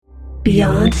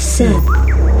Beyond Synth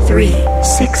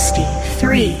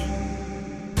 363.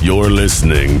 You're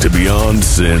listening to Beyond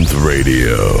Synth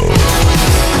Radio.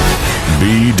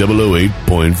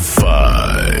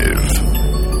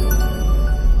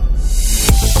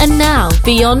 B008.5. And now,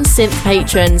 Beyond Synth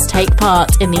patrons take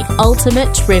part in the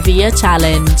Ultimate Trivia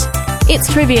Challenge.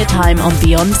 It's trivia time on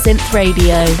Beyond Synth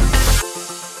Radio.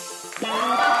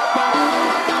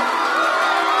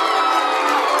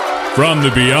 From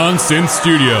the Beyond Synth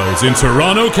Studios in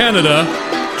Toronto, Canada,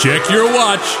 check your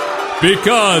watch,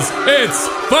 because it's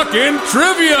fucking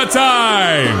trivia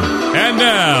time! And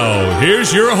now,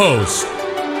 here's your host,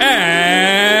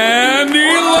 Andy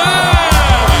Ladd!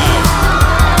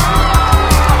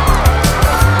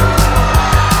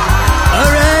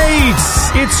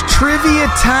 It's trivia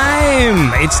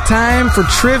time. It's time for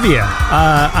trivia.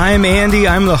 I'm Andy.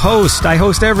 I'm the host. I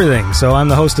host everything, so I'm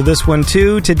the host of this one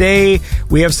too. Today,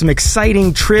 we have some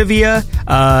exciting trivia,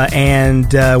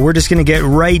 and we're just going to get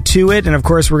right to it. And of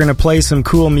course, we're going to play some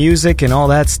cool music and all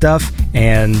that stuff,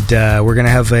 and we're going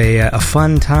to have a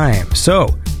fun time.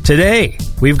 So today,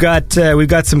 we've got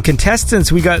some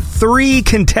contestants. We got 3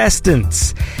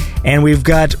 contestants, and we've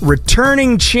got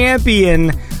returning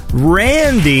champion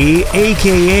Randy,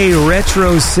 a.k.a.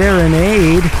 Retro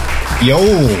Serenade.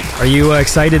 Yo! Are you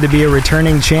excited to be a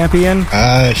returning champion?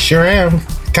 Sure am.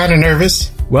 Kind of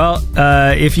nervous. Well,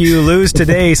 if you lose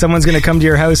today, someone's going to come to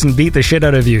your house and beat the shit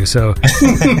out of you, so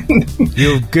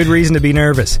you have good reason to be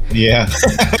nervous. Yeah.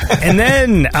 And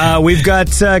then we've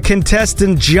got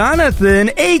contestant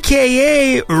Jonathan,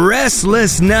 a.k.a.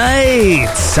 Restless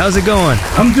Nights. How's it going?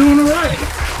 I'm doing all right.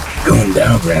 Going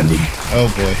down, Randy. Oh,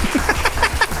 boy.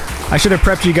 I should have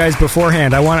prepped you guys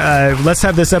beforehand. I want let's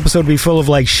have this episode be full of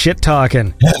like shit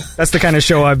talking. That's the kind of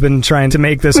show I've been trying to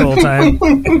make this whole time.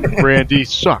 Randy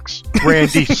sucks.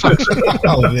 Randy sucks.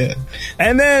 Oh man!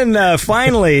 And then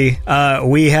finally,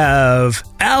 we have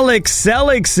Alex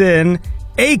Seligson,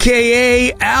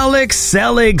 aka Alex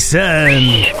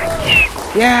Seligson.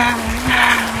 Yeah.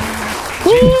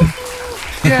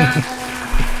 Yeah.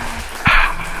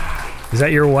 Is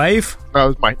that your wife?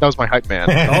 That was my hype man.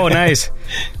 Oh, nice.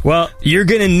 Well, you're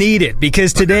going to need it,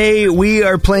 because today we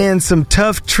are playing some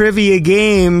tough trivia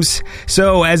games.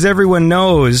 So, as everyone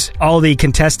knows, all the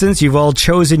contestants, you've all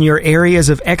chosen your areas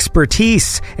of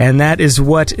expertise, and that is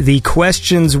what the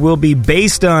questions will be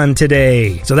based on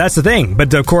today. So that's the thing.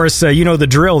 But of course, you know the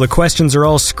drill. The questions are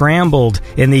all scrambled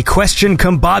in the question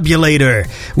combobulator,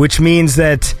 which means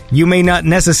that you may not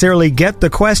necessarily get the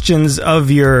questions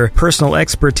of your personal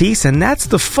expertise, and that's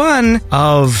the fun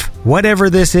of whatever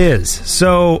this is.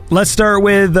 So let's start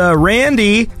with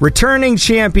Randy, returning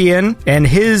champion, and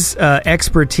his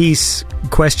expertise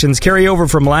questions carry over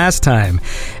from last time.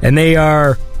 And they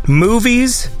are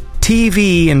movies,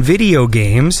 TV, and video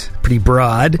games. Pretty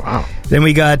broad. Wow. Then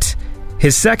we got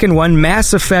his second one,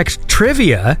 Mass Effect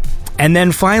trivia. And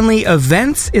then finally,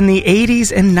 events in the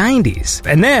 80s and 90s.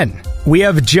 And then we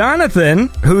have Jonathan,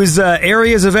 whose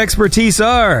areas of expertise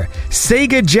are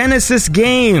Sega Genesis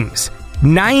games,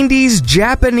 90s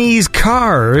Japanese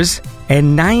cars,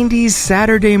 and 90s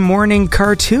Saturday morning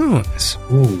cartoons.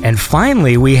 Ooh. And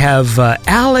finally, we have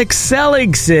Alex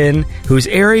Seligson, whose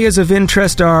areas of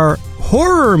interest are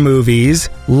horror movies,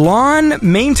 lawn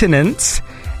maintenance,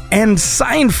 and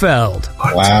Seinfeld.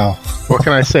 Wow. What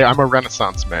can I say? I'm a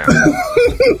Renaissance man.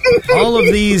 All of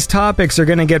these topics are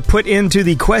going to get put into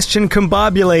the question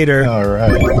combobulator. All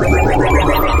right.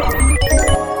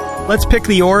 Let's pick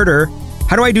the order.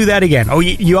 How do I do that again? Oh,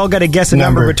 you all got to guess a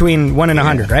number between 1 and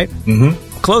 100, right?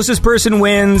 Mm-hmm. Closest person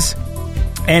wins,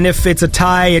 and if it's a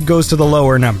tie, it goes to the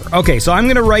lower number. Okay, so I'm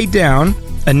going to write down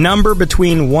a number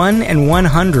between 1 and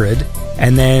 100,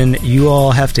 and then you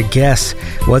all have to guess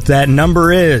what that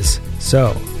number is.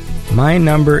 So, my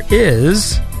number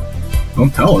is...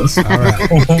 Don't tell us. All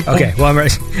right. Okay, well,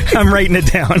 I'm writing it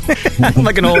down. I'm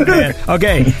like an old man.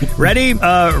 Okay, ready?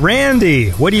 Randy,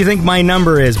 what do you think my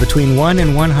number is between 1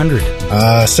 and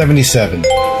 100? 77.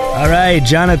 All right,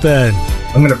 Jonathan.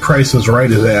 I'm going to price his right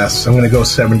his ass. I'm going to go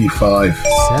 75.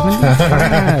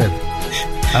 75.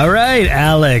 All right,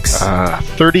 Alex.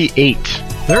 38.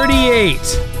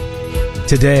 38.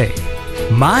 Today,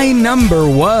 my number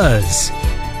was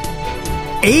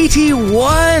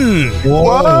 81.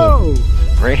 Whoa.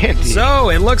 Randy. So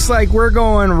it looks like we're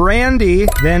going Randy,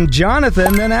 then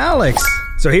Jonathan, then Alex.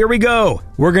 So here we go.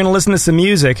 We're going to listen to some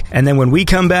music, and then when we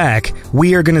come back,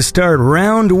 we are going to start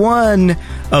round 1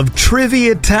 of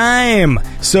Trivia Time.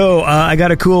 So I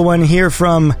got a cool one here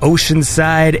from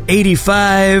Oceanside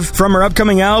 85 from her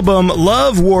upcoming album,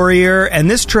 Love Warrior, and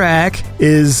this track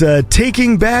is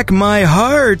Taking Back My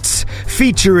Heart,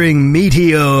 featuring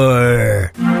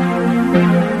Meteor.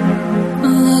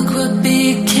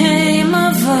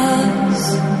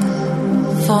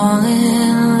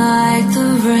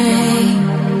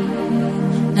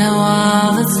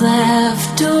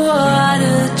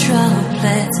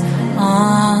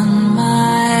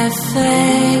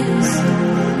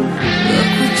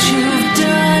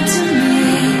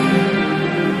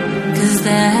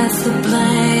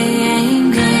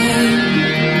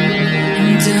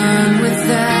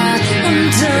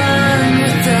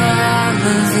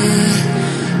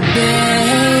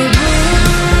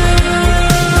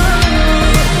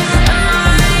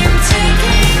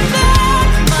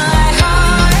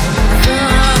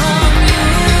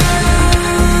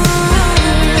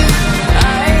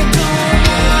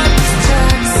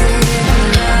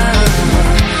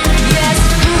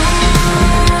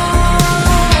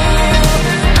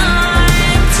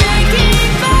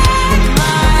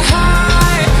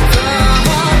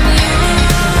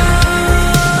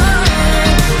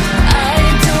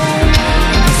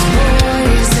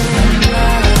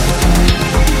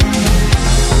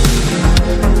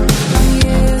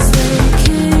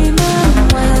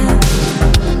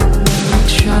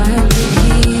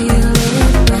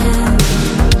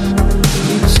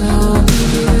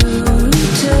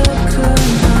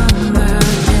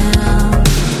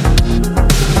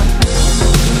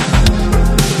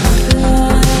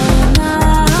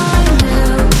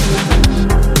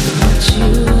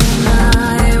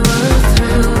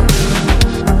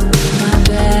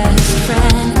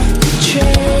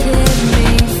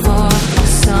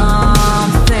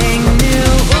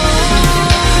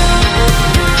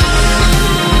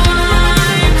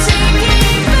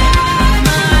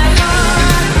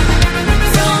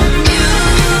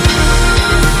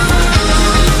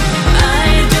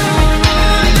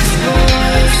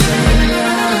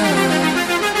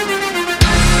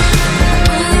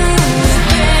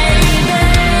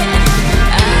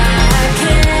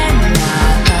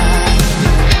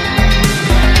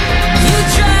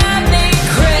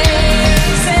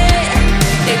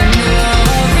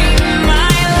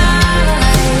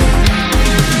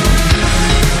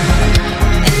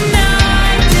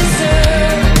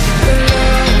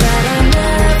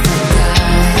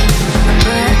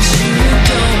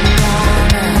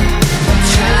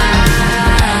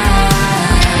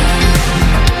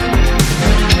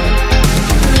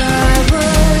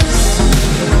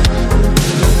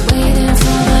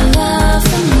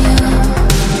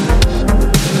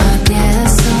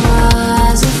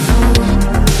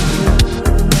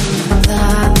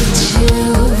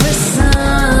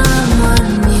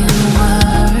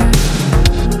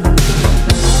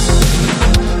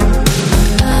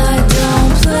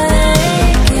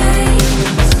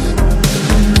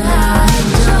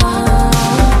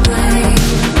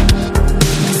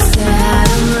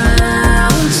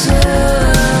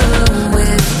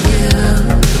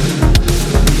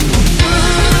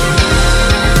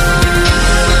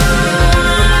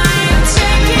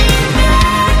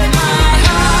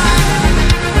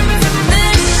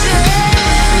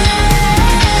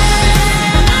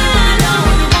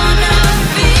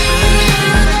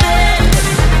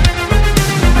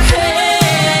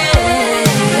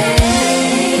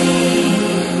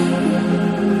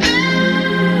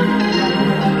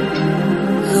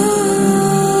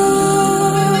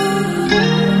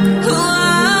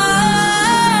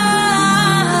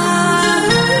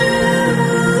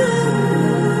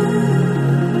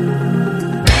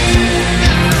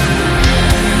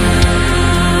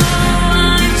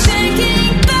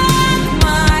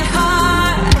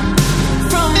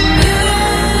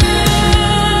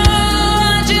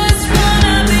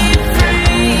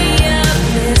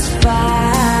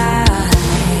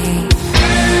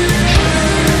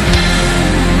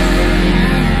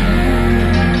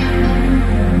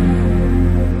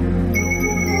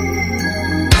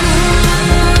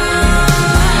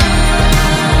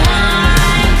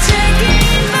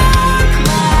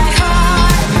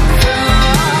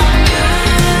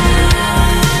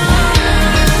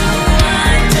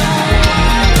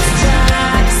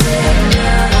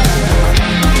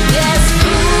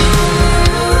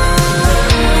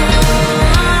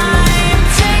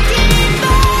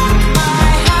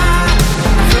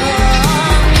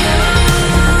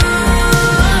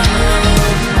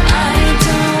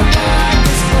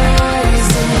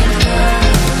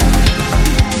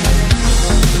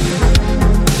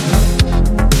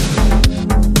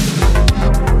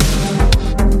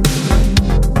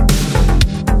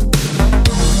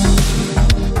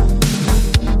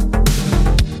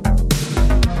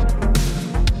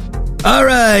 All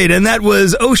right, and that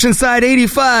was Oceanside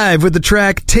 85 with the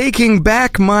track Taking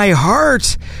Back My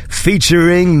Heart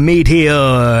featuring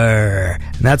Meteor.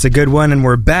 And that's a good one, and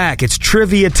we're back. It's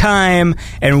trivia time,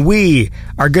 and we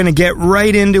are going to get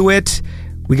right into it.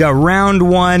 We got round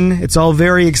one. It's all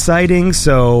very exciting.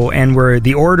 And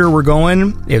the order we're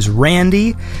going is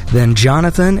Randy, then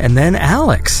Jonathan, and then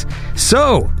Alex.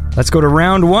 So, let's go to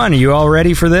round one. Are you all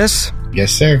ready for this?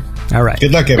 Yes, sir. All right.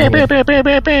 Good luck, everyone.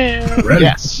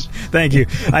 Yes. Thank you.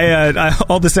 I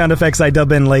all the sound effects I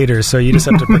dub in later, so you just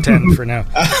have to pretend for now.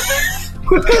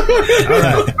 All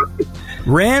right.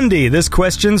 Randy, this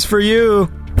question's for you.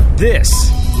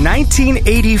 This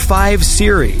 1985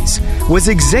 series was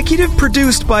executive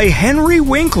produced by Henry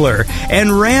Winkler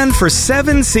and ran for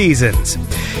 7 seasons.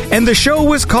 And the show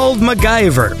was called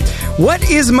MacGyver. What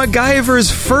is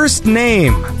MacGyver's first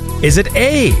name? Is it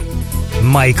A,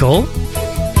 Michael,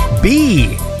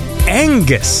 B,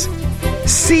 Angus,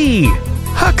 C,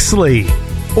 Huxley,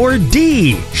 or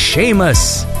D,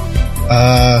 Seamus?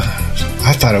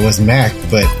 I thought it was Mac,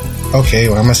 but okay,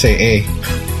 well, I'm gonna say A.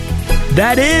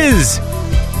 That is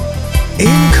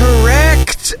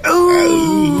incorrect.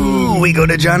 Ooh, we go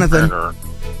to Jonathan.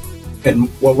 And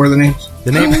what were the names?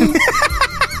 The name.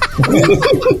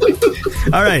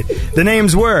 All right, the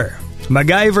names were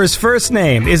MacGyver's first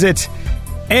name. Is it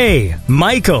A,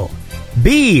 Michael,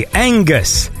 B,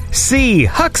 Angus, C,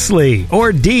 Huxley,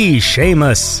 or D,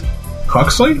 Seamus?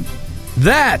 Huxley?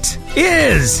 That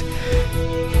is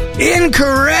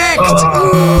incorrect.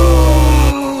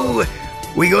 Ooh.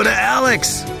 We go to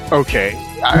Alex. Okay.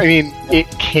 I mean, it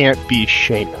can't be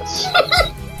Seamus.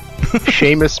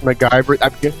 Seamus MacGyver.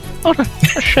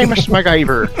 Seamus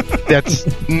MacGyver. That's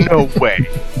no way.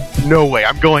 No way.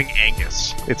 I'm going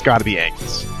Angus. It's got to be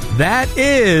Angus. That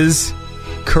is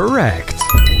correct.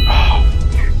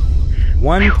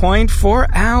 1 point for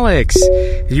Alex.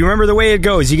 You remember the way it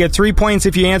goes. You get 3 points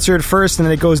if you answer it first, and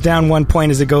then it goes down 1 point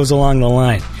as it goes along the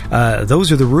line.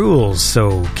 Those are the rules,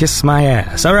 so kiss my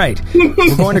ass. All right.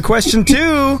 We're going to question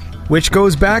 2, which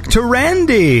goes back to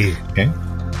Randy. Okay.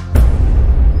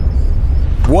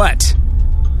 What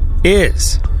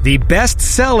is the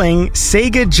best-selling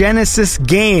Sega Genesis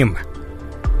game?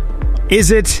 Is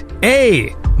it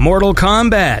A, Mortal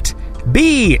Kombat,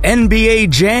 B, NBA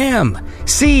Jam,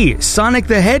 C, Sonic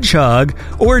the Hedgehog,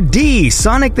 or D,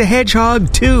 Sonic the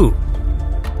Hedgehog 2?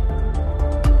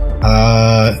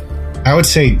 I would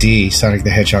say D, Sonic the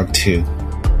Hedgehog 2.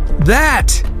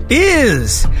 That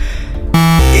is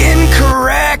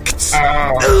incorrect.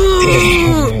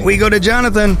 Ooh. We go to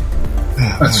Jonathan.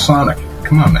 That's Sonic.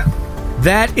 Come on, man.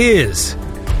 That is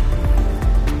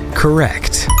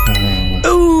correct.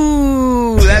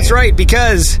 Ooh, that's right,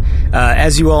 because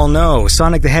as you all know,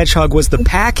 Sonic the Hedgehog was the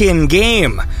pack-in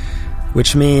game,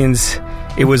 which means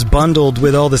it was bundled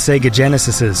with all the Sega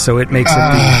Genesises, so it makes it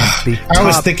the top. I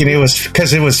was thinking it was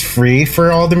because it was free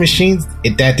for all the machines.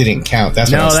 That didn't count.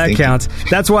 That's what I was thinking. Counts.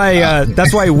 That's why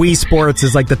Wii Sports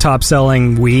is like the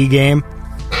top-selling Wii game.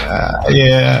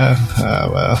 Yeah.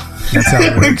 Well, that's how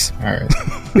it works. All right.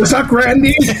 What's up,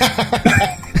 Randy?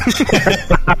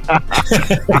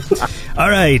 All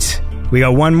right, we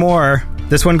got one more.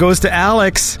 This one goes to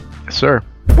Alex. Yes, sir.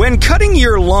 When cutting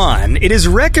your lawn, it is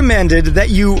recommended that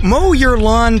you mow your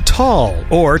lawn tall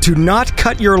or to not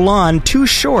cut your lawn too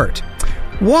short.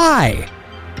 Why?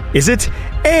 Is it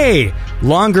A,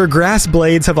 longer grass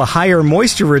blades have a higher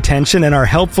moisture retention and are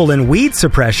helpful in weed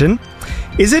suppression?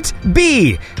 Is it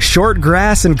B, short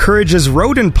grass encourages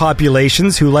rodent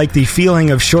populations who like the feeling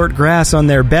of short grass on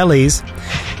their bellies?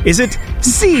 Is it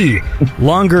C,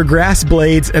 longer grass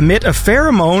blades emit a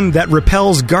pheromone that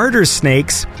repels garter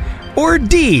snakes? Or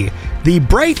D, the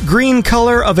bright green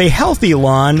color of a healthy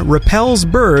lawn repels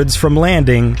birds from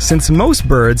landing since most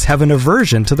birds have an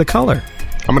aversion to the color?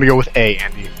 I'm going to go with A,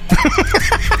 Andy.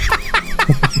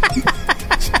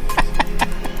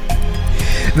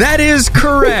 That is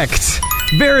correct.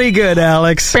 Very good,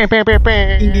 Alex.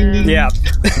 Yeah.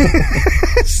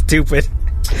 Stupid.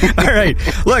 All right.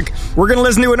 Look, we're going to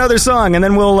listen to another song, and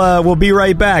then we'll be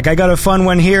right back. I got a fun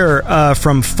one here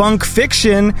from Funk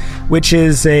Fiction, which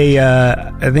is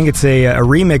I think it's a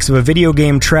remix of a video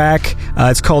game track.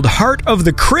 It's called Heart of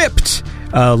the Crypt,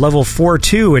 level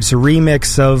 4-2. It's a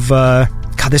remix of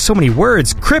God, there's so many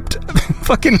words. Crypt,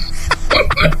 fucking.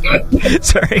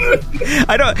 Sorry,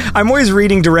 I'm always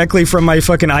reading directly from my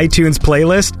fucking iTunes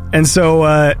playlist, and so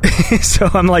so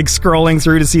I'm like scrolling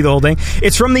through to see the whole thing.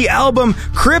 It's from the album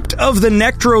Crypt of the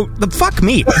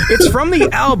It's from the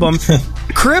album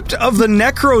Crypt of the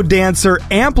Necro Dancer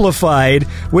Amplified,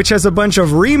 which has a bunch of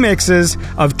remixes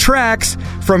of tracks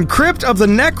from Crypt of the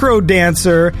Necro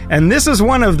Dancer, and this is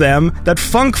one of them that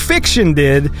Funk Fiction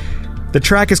did. The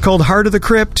track is called Heart of the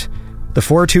Crypt, the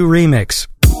 4-2 remix.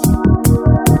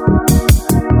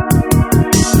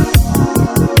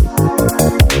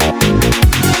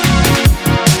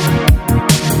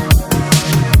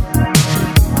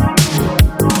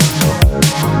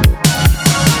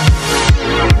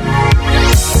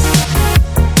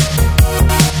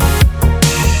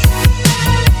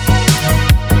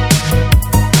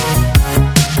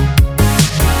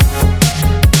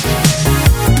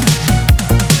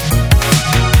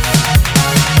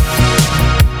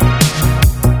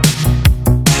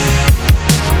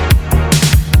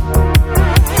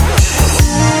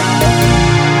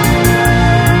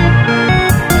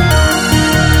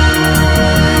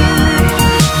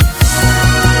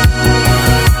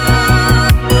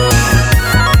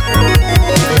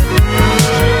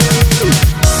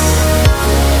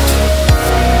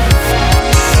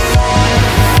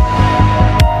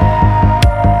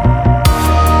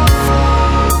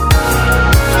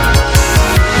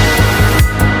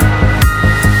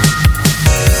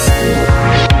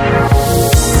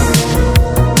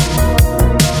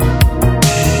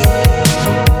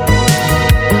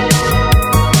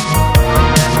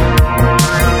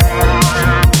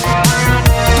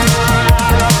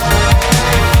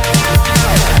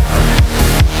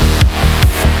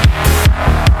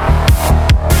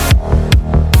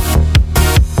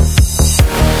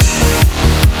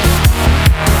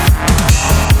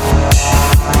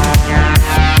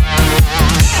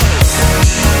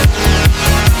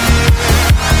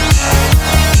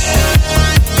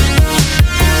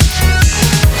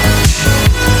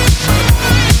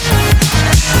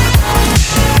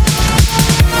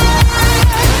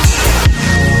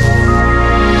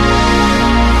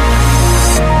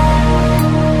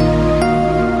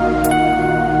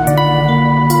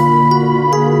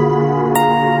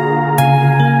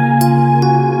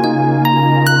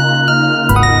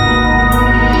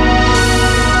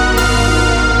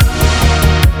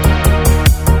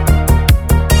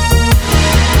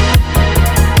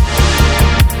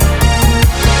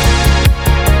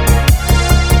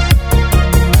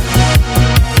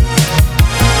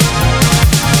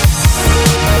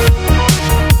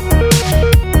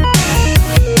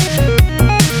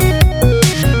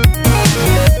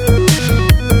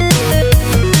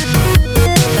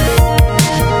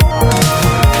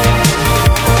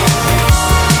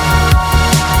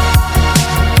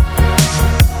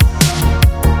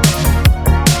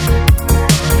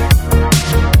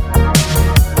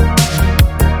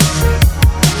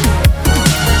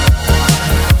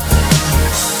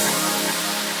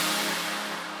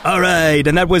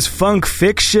 And that was Funk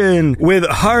Fiction with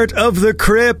Heart of the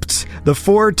Crypt, the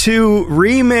 4-2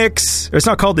 remix. It's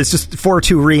not called, it's just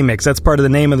 4-2 remix. That's part of the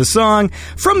name of the song.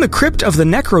 From the Crypt of the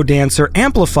Necro Dancer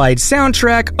Amplified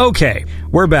soundtrack. Okay,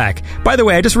 we're back. By the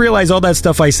way, I just realized all that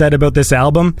stuff I said about this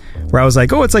album, where I was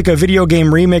like, oh, it's like a video game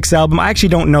remix album. I actually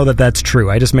don't know that that's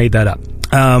true. I just made that up.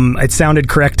 It sounded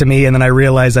correct to me, and then I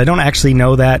realized I don't actually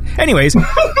know that. Anyways,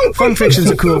 Funk Fiction's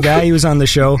a cool guy. He was on the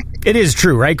show. It is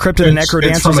true, right? Crypt of the Necro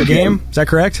Dancer is a game? Is that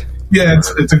correct? Yeah,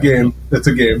 it's a game. It's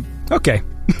a game. Okay.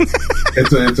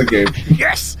 It's a game.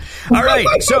 Yes! All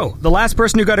right, so the last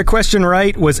person who got a question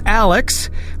right was Alex,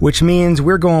 which means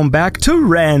we're going back to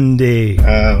Randy.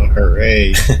 Oh,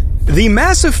 hooray. The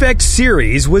Mass Effect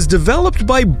series was developed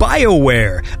by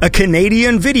BioWare, a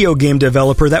Canadian video game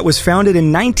developer that was founded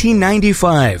in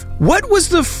 1995. What was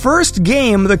the first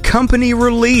game the company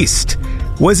released?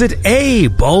 Was it A,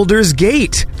 Baldur's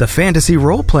Gate, the fantasy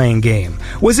role-playing game?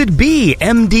 Was it B,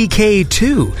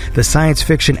 MDK2, the science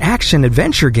fiction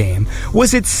action-adventure game?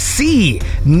 Was it C,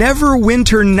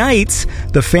 Neverwinter Nights,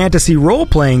 the fantasy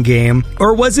role-playing game?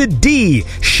 Or was it D,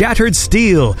 Shattered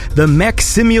Steel, the mech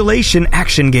simulation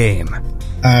action game?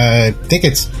 I think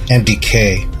it's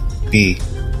MDK B.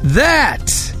 That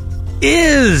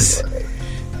is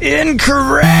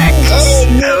incorrect!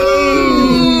 Oh, no!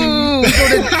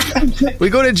 We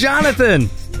go to Jonathan.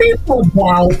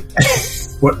 Wow.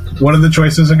 What are the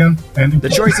choices again, Andy? The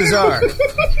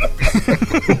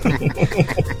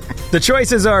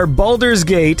choices are Baldur's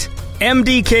Gate,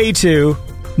 MDK2,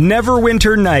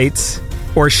 Neverwinter Nights,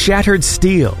 or Shattered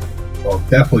Steel. Well,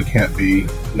 definitely can't be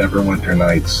Neverwinter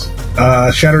Nights.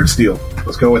 Shattered Steel.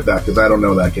 Let's go with that, because I don't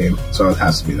know that game, so it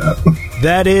has to be that.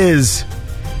 That is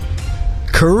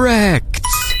correct.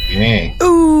 Dang.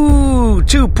 Ooh,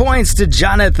 2 points to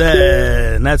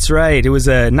Jonathan. That's right. It was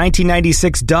a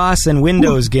 1996 DOS and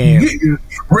Windows game.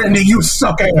 Randy, you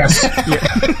suck ass.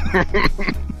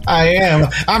 I am.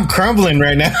 I'm crumbling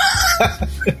right now.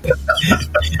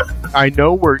 I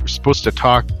know we're supposed to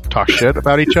talk shit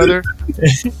about each other,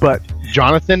 but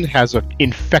Jonathan has an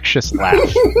infectious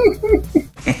laugh.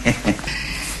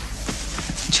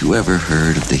 Haven't you ever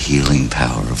heard of the healing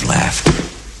power of laughter?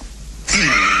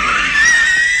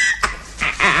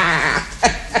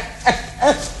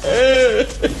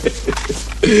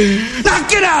 Now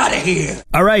get out of here!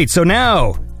 All right, so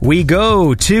now we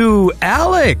go to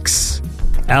Alex.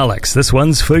 Alex, this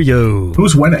one's for you.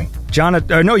 Who's winning?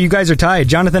 No, you guys are tied.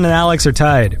 Jonathan and Alex are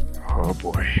tied. Oh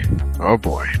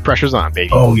boy. Pressure's on, baby.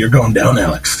 Oh, you're going down,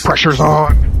 Alex. Pressure's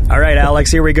on. All right,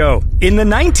 Alex, here we go. In the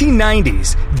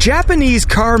 1990s, Japanese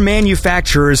car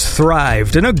manufacturers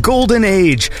thrived in a golden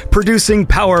age, producing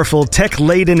powerful,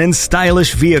 tech-laden, and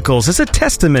stylish vehicles as a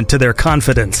testament to their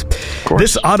confidence.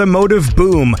 This automotive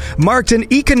boom marked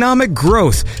an economic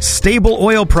growth. Stable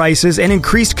oil prices and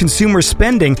increased consumer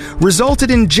spending resulted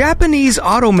in Japanese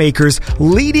automakers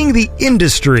leading the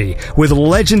industry with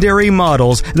legendary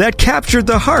models that captured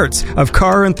the hearts of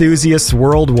car enthusiasts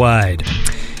worldwide.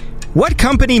 What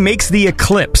company makes the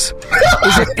Eclipse?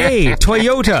 Is it A,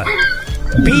 Toyota,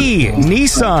 B,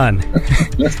 Nissan,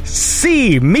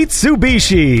 C,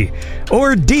 Mitsubishi,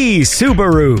 or D,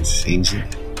 Subaru?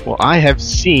 Well, I have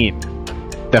seen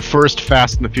the first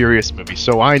Fast and the Furious movie,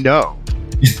 so I know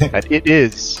that it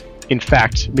is, in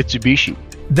fact, Mitsubishi.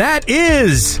 That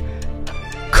is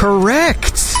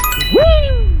correct.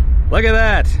 Woo! Look at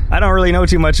that. I don't really know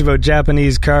too much about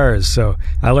Japanese cars, so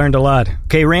I learned a lot.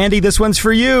 Okay, Randy, this one's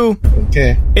for you.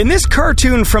 Okay. In this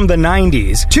cartoon from the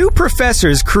 90s, two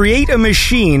professors create a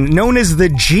machine known as the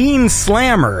Gene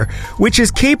Slammer, which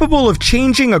is capable of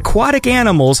changing aquatic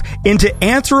animals into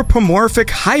anthropomorphic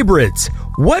hybrids.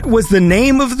 What was the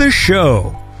name of the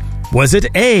show? Was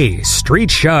it A,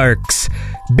 Street Sharks,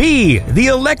 B, The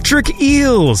Electric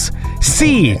Eels,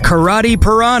 C, Karate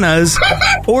Piranhas,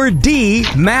 or D,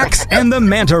 Max and the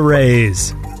Manta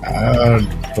Rays? Oh,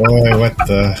 boy, what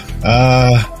the...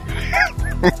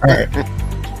 All right.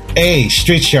 A,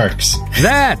 Street Sharks.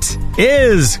 That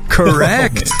is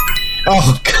correct.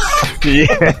 Oh, God.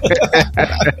 Yeah.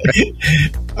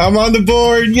 I'm on the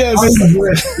board, yes. I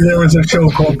wish there was a show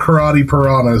called Karate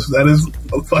Piranhas. That is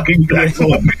fucking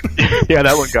excellent. Yeah,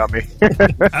 that one got me.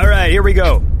 All right, here we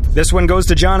go. This one goes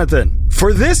to Jonathan.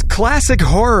 For this classic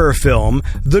horror film,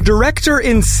 the director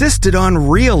insisted on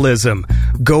realism,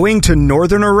 going to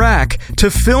northern Iraq to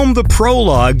film the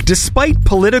prologue despite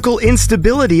political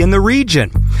instability in the region.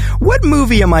 What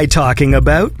movie am I talking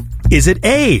about? Is it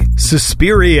A,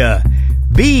 Suspiria,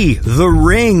 B, The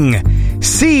Ring,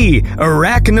 C,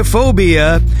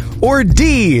 Arachnophobia, or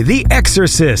D, The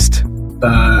Exorcist?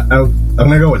 I'm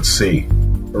going to go with C,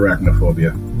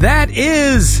 Arachnophobia. That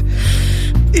is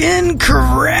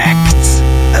incorrect.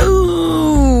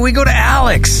 Ooh, we go to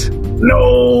Alex.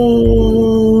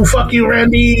 No! Fuck you,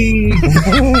 Randy!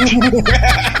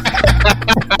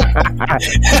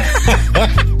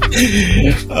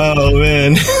 Oh,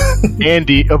 man.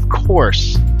 Andy, of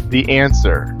course, the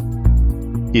answer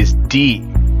is D,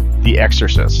 The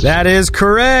Exorcist. That is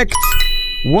correct.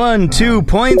 2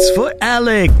 points for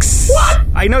Alex. What?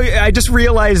 I know, I just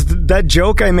realized that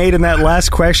joke I made in that last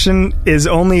question is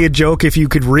only a joke if you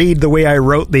could read the way I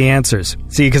wrote the answers.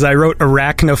 See, because I wrote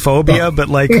arachnophobia, but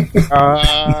like...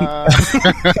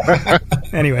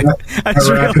 Anyway, I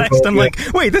just realized, I'm like,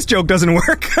 wait, this joke doesn't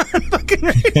work.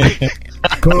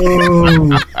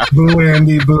 Boo! Boo,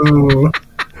 Andy, boo.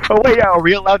 Oh, wait, yeah, are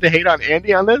we allowed to hate on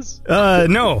Andy on this?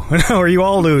 No, or you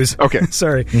all lose. Okay.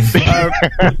 Sorry.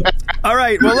 All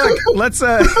right, well, look, let's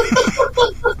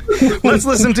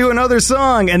listen to another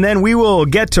song, and then we will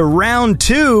get to round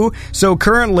 2. So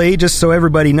currently, just so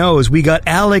everybody knows, we got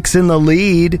Alex in the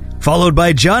lead, followed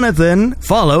by Jonathan,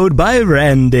 followed by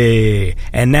Randy.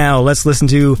 And now let's listen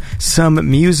to some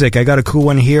music. I got a cool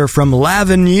one here from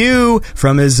Lavenue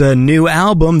from his new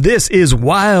album. This is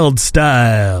Wild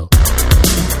Style.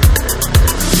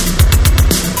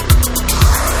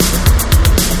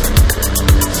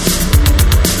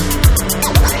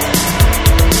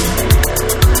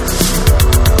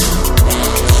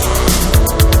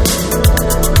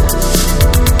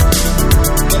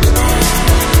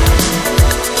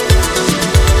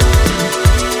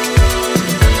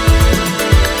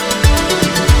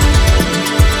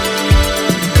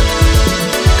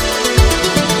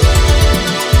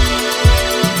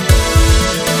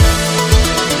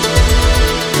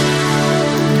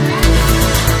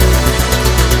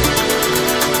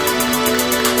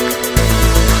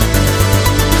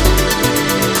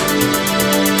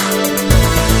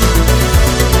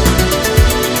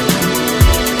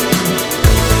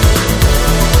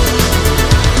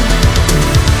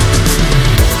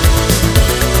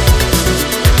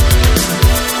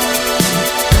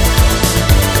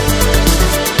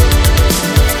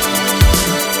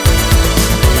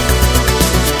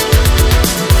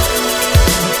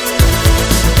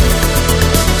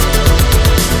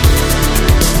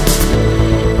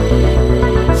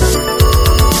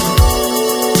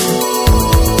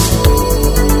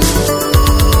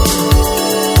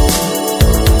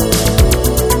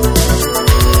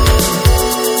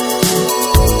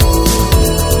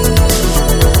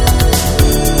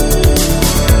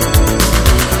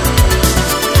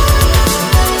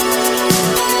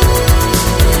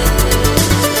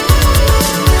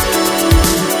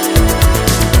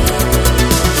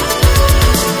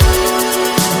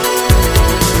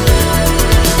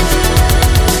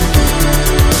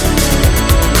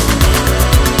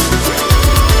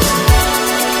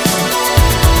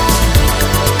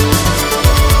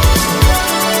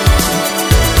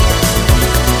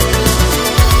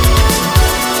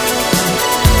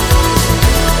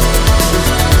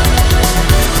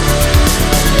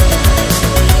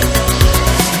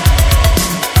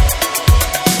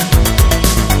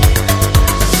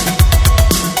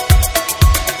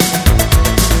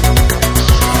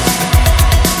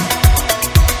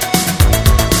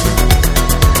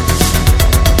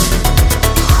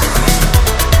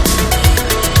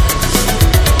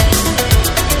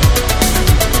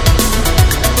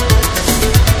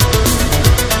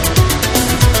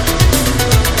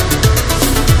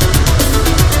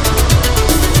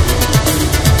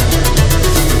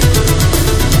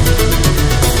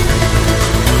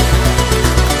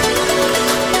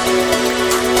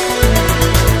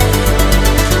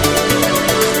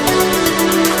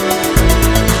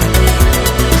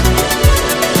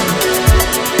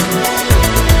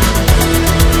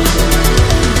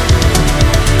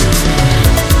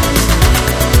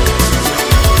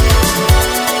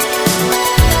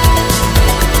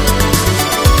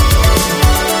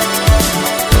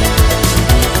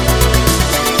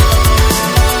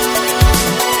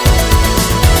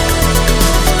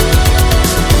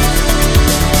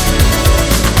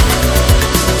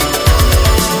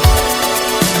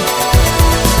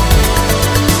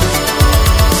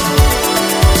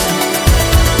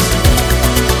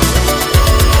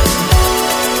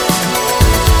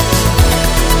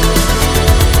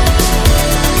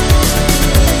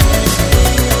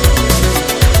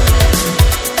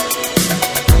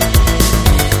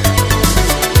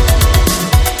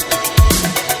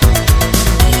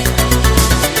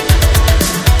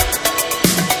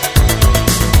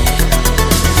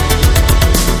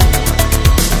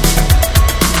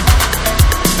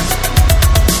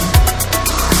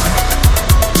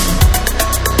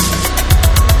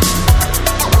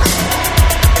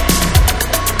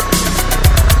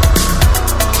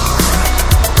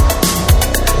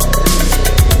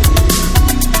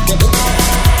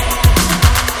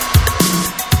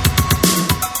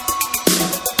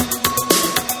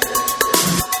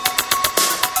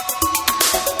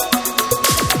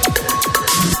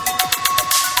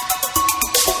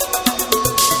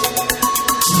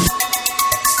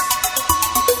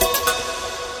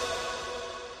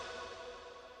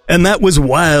 And that was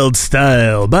Wild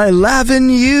Style by Lavin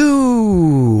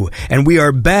You. And we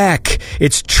are back.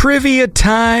 It's trivia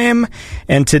time.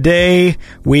 And today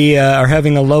we are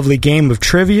having a lovely game of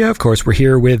trivia. Of course, we're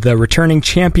here with returning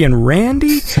champion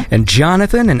Randy and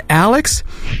Jonathan and Alex.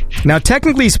 Now,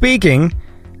 technically speaking,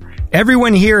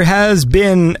 everyone here has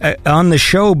been on the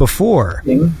show before.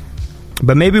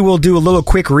 But maybe we'll do a little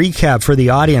quick recap for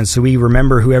the audience so we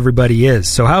remember who everybody is.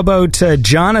 So how about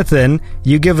Jonathan?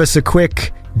 You give us a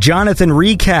quick Jonathan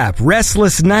recap.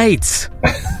 Restless Nights.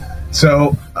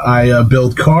 So I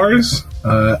build cars.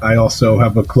 I also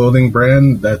have a clothing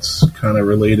brand that's kind of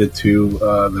related to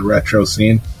the retro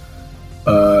scene.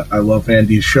 I love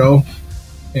Andy's show,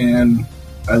 and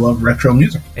I love retro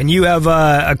music. And you have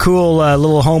a cool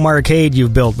little home arcade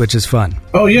you've built, which is fun.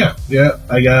 Oh, yeah.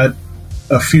 I got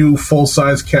a few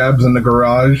full-size cabs in the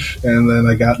garage, and then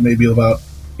I got maybe about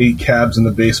 8 cabs in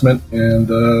the basement, and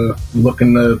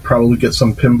looking to probably get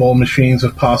some pinball machines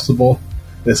if possible.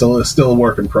 It's still a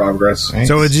work in progress. Nice.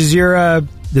 So does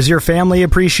your family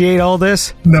appreciate all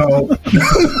this? No.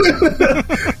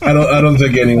 I don't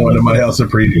think anyone in my house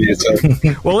appreciates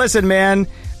it. Well, listen, man,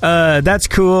 that's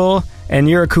cool, and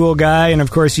you're a cool guy, and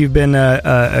of course you've been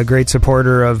a great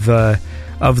supporter of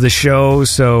the show,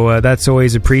 so that's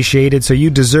always appreciated. So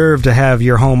you deserve to have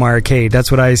your home arcade.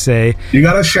 That's what I say. You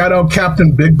got to shout out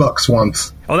Captain Big Bucks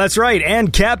once. Oh, that's right,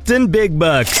 and Captain Big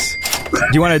Bucks. Do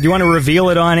you want to reveal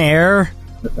it on air?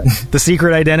 The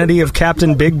secret identity of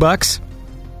Captain Big Bucks?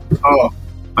 Oh,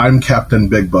 I'm Captain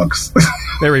Big Bucks.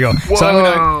 There we go. Whoa.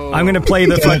 So I'm gonna play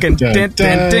the fucking dun,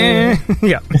 dun, dun.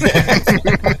 Yeah.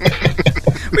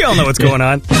 We all know what's going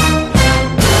on.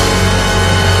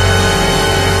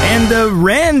 And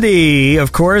Randy,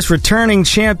 of course, returning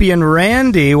champion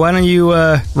Randy. Why don't you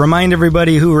remind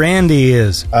everybody who Randy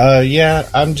is? Yeah,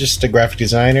 I'm just a graphic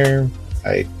designer.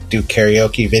 I do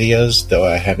karaoke videos, though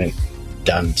I haven't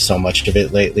done so much of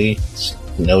it lately. It's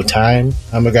no time.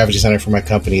 I'm a graphic designer for my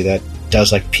company that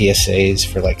does like PSAs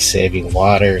for like saving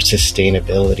water,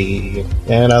 sustainability,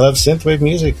 and I love synthwave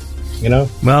music, you know?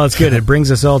 Well, it's good. It brings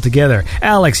us all together.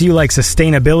 Alex, you like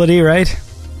sustainability, right?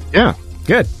 Yeah.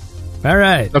 Good. All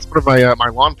right. That's part of my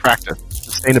lawn practice,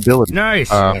 sustainability. Nice.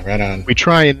 Right on. We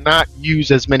try and not use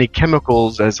as many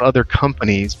chemicals as other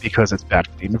companies because it's bad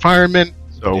for the environment.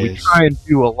 So we try and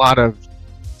do a lot of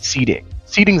seeding.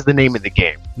 Seeding's the name of the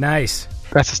game. Nice.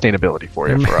 That's sustainability for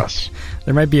you, for us.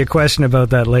 There might be a question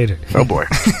about that later. Oh, boy.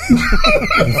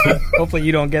 Hopefully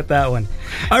you don't get that one.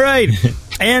 All right.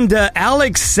 And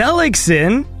Alex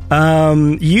Seligson,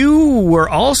 you were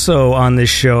also on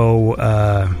this show.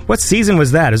 What season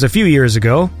was that? It was a few years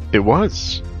ago. It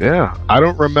was. Yeah. I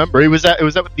don't remember. It was at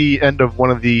the end of one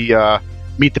of the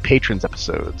Meet the Patrons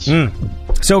episodes.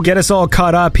 So get us all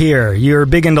caught up here. You're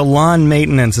big into lawn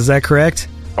maintenance. Is that correct?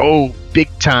 Oh, big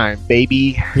time,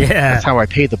 baby. Yeah. That's how I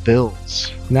pay the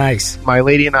bills. Nice. My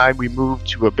lady and I, we moved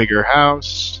to a bigger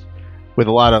house with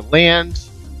a lot of land,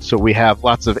 so we have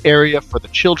lots of area for the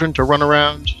children to run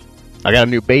around. I got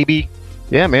a new baby.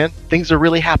 Yeah, man, things are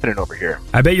really happening over here.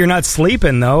 I bet you're not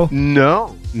sleeping, though.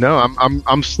 No,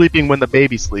 I'm sleeping when the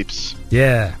baby sleeps.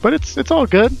 Yeah. But it's all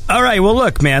good. All right, well,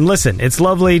 look, man, listen, it's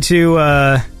lovely to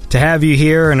have you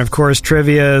here, and of course,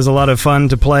 trivia is a lot of fun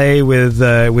to play with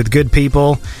good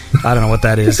people. I don't know what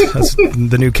that is. That's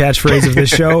the new catchphrase of this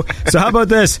show. So how about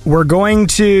this? We're going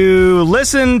to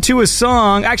listen to a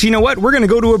song. Actually, you know what? We're going to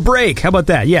go to a break. How about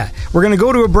that? Yeah, we're going to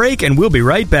go to a break, and we'll be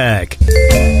right back.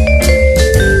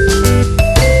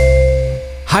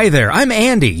 Hi there, I'm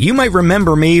Andy. You might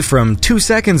remember me from 2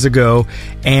 seconds ago,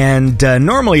 and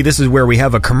normally this is where we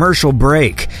have a commercial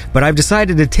break, but I've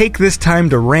decided to take this time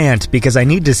to rant because I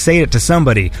need to say it to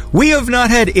somebody. We have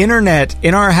not had internet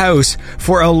in our house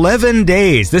for 11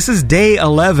 days. This is day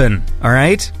 11, all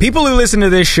right? People who listen to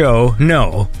this show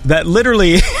know that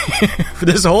literally for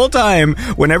this whole time,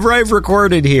 whenever I've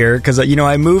recorded here, because,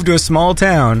 I moved to a small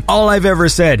town, all I've ever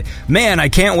said, man, I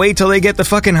can't wait till they get the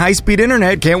fucking high-speed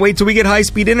internet. Can't wait till we get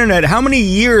high-speed internet. How many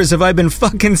years have I been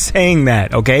fucking saying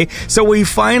that, okay? So we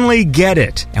finally get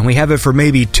it, and we have it for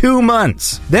maybe 2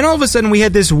 months. Then all of a sudden we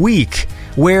had this week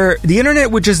where the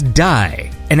internet would just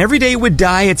die. And every day it would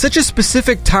die at such a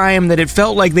specific time that it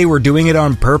felt like they were doing it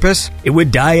on purpose. It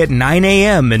would die at 9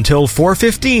 a.m. until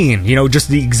 4:15, just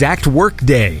the exact work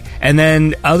day. And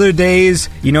then other days,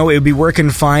 it would be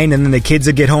working fine, and then the kids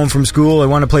would get home from school and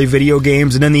want to play video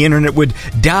games, and then the internet would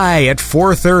die at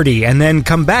 4:30 and then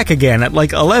come back again at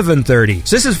like 11:30.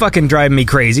 So this is fucking driving me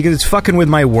crazy because it's fucking with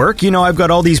my work. I've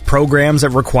got all these programs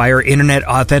that require internet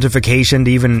authentication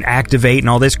to even activate and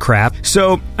all this crap.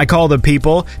 So I call the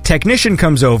people, technician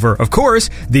comes comes over. Of course,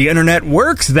 the internet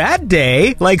works that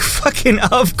day. Like, fucking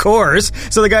of course.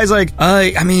 So the guy's like,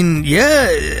 I mean,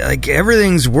 yeah, like,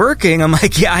 everything's working. I'm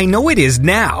like, yeah, I know it is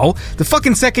now. The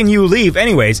fucking second you leave.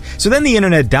 Anyways, so then the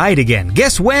internet died again.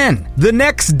 Guess when? The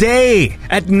next day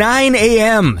at 9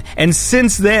 a.m. And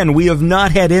since then, we have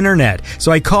not had internet.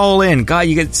 So I call in. God,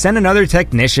 you could send another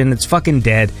technician. It's fucking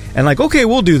dead. And like, okay,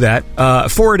 we'll do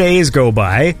that. 4 days go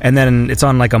by, and then it's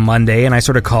on like a Monday, and I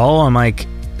sort of call. I'm like,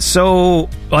 so,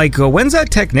 like, when's that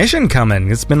technician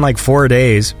coming? It's been like 4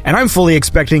 days. And I'm fully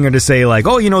expecting her to say, like,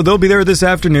 oh, you know, they'll be there this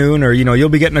afternoon, or, you know, you'll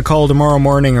be getting a call tomorrow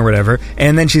morning or whatever.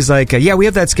 And then she's like, yeah, we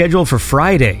have that scheduled for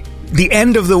Friday. The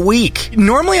end of the week.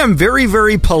 Normally I'm very,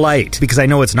 very polite because I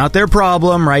know it's not their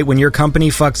problem, right? When your company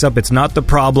fucks up, it's not the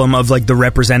problem of like the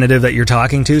representative that you're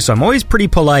talking to. So I'm always pretty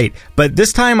polite. But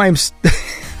this time I'm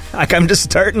like, I'm just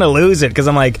starting to lose it because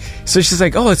I'm like, so she's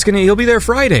like, oh, you'll be there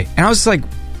Friday. And I was like,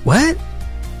 what?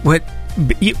 What?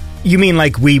 You mean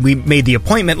like we made the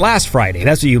appointment last Friday?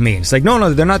 That's what you mean. It's like,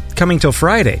 no, they're not coming till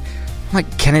Friday. I'm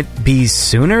like, can it be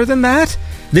sooner than that?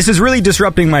 This is really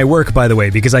disrupting my work, by the way,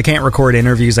 because I can't record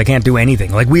interviews, I can't do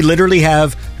anything. Like, we literally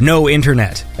have no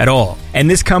internet at all. And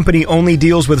this company only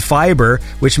deals with fiber,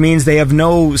 which means they have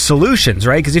no solutions,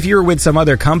 right? Because if you were with some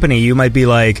other company, you might be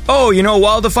like, oh, you know,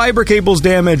 while the fiber cable's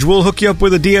damaged, we'll hook you up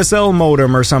with a DSL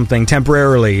modem or something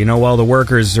temporarily, you know, while the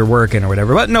workers are working or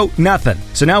whatever. But no, nothing.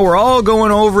 So now we're all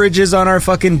going overages on our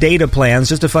fucking data plans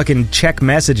just to fucking check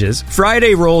messages.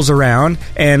 Friday rolls around,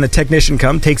 and the technician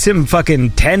takes him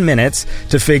fucking 10 minutes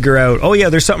to figure out, oh yeah,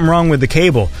 there's something wrong with the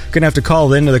cable. Gonna have to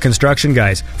call into the construction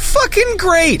guys. Fucking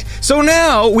great! So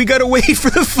now we gotta wait for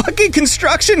the fucking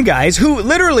construction guys who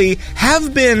literally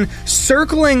have been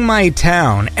circling my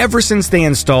town ever since they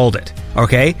installed it.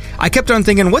 Okay? I kept on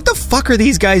thinking, what the fuck are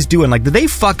these guys doing? Like, did they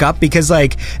fuck up? Because,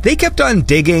 like, they kept on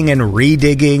digging and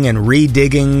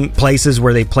redigging places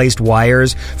where they placed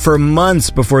wires for months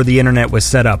before the internet was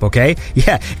set up, okay?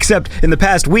 Yeah, except in the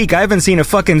past week, I haven't seen a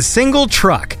fucking single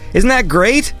truck. Isn't that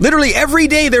great? Literally every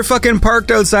day they're fucking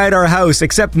parked outside our house,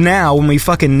 except now when we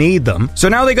fucking need them. So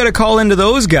now they gotta call into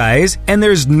those guys, and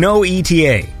there's no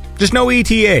ETA. Just no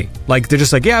ETA. Like, they're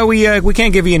just like, yeah, we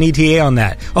can't give you an ETA on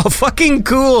that. Oh, fucking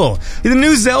cool. The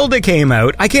new Zelda came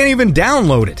out. I can't even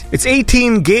download it. It's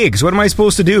 18 gigs. What am I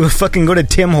supposed to do? Fucking go to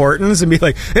Tim Hortons and be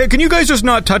like, hey, can you guys just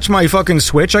not touch my fucking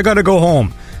Switch? I gotta go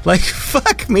home. Like,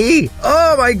 fuck me.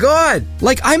 Oh my god.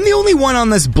 Like, I'm the only one on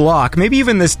this block, maybe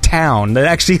even this town, that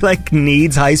actually, like,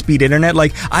 needs high-speed internet.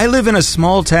 Like, I live in a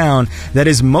small town that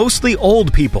is mostly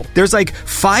old people. There's, like,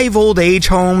 5 old age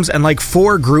homes and, like,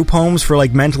 4 group homes for,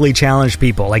 like, mentally challenged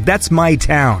people. Like, that's my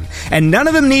town. And none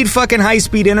of them need fucking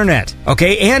high-speed internet.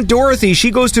 Okay? Aunt Dorothy,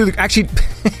 she goes to... Actually...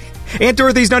 Aunt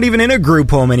Dorothy's not even in a group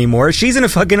home anymore. She's in a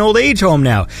fucking old age home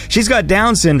now. She's got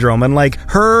Down syndrome, and like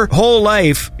her whole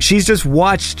life, she's just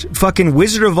watched fucking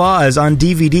Wizard of Oz on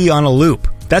DVD on a loop.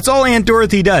 That's all Aunt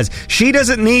Dorothy does. She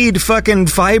doesn't need fucking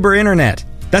fiber internet.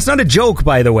 That's not a joke,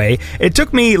 by the way. It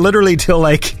took me literally till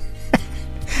like...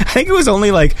 I think it was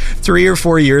only like 3 or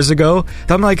 4 years ago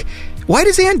that I'm like... Why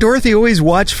does Aunt Dorothy always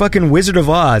watch fucking Wizard of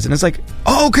Oz? And it's like,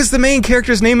 oh, because the main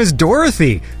character's name is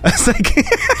Dorothy. I was like...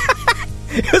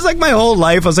 It was like my whole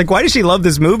life. I was like, why does she love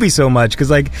this movie so much? Because,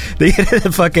 like, they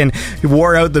fucking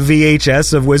wore out the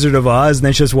VHS of Wizard of Oz and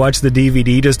then she just watched the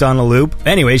DVD just on a loop.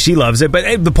 Anyway, she loves it.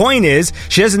 But the point is,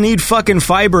 she doesn't need fucking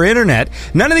fiber internet.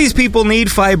 None of these people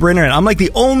need fiber internet. I'm like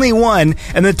the only one.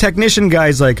 And the technician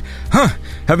guy's like,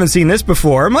 haven't seen this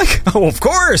before. I'm like, oh, of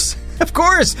course. Of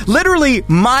course. Literally,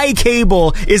 my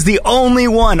cable is the only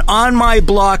one on my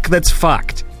block that's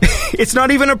fucked. It's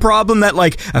not even a problem that,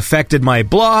 like, affected my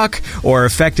block or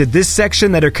affected this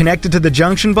section that are connected to the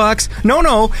junction box.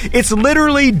 No, it's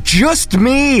literally just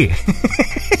me.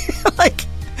 Like...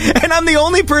 And I'm the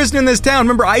only person in this town.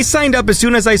 Remember, I signed up as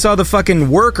soon as I saw the fucking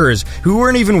workers who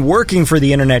weren't even working for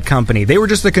the internet company. They were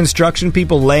just the construction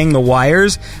people laying the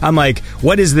wires. I'm like,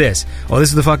 what is this? Oh, this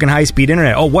is the fucking high-speed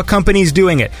internet. Oh, what company's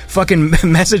doing it? Fucking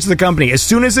message the company. As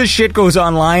soon as this shit goes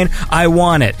online, I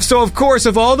want it. So, of course,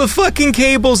 of all the fucking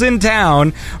cables in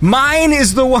town, mine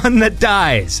is the one that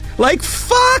dies. Like,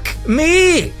 fuck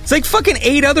me. It's like fucking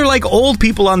 8 other, like, old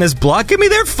people on this block. Give me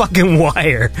their fucking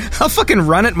wire. I'll fucking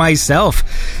run it myself.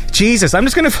 Jesus, I'm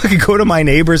just gonna fucking go to my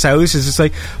neighbor's house. It's just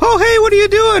like, oh, hey, what are you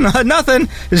doing? Nothing.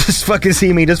 Just fucking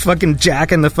see me just fucking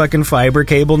jacking the fucking fiber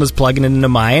cable and just plugging it into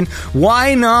mine.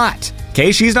 Why not?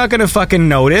 Okay, she's not gonna fucking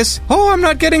notice. Oh, I'm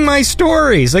not getting my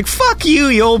stories. Like, fuck you,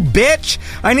 you old bitch.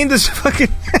 I need this fucking...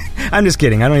 I'm just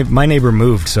kidding. My neighbor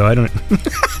moved, so I don't...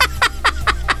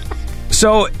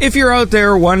 So if you're out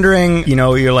there wondering,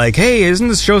 you're like, hey, isn't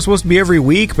this show supposed to be every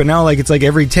week? But now it's like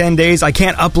every 10 days. I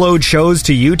can't upload shows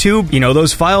to YouTube.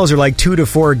 Those files are like 2 to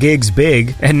 4 gigs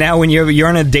big. And now when you're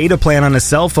on a data plan on a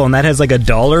cell phone, that has like a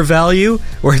dollar value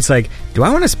where it's like, do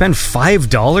I want to spend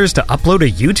 $5 to upload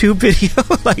a YouTube video?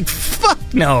 Like, fuck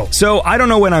no. So I don't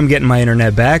know when I'm getting my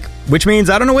internet back, which means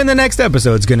I don't know when the next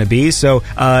episode's going to be. So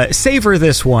savor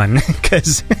this one,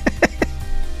 because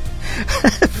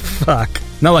fuck.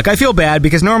 Now, look, I feel bad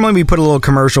because normally we put a little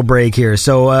commercial break here.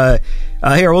 So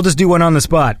here, we'll just do one on the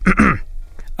spot.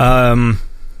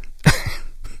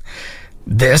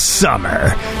 This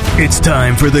summer, it's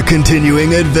time for the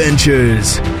continuing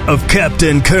adventures of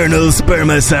Captain Colonel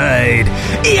Spermicide.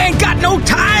 He ain't got no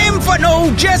time for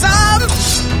no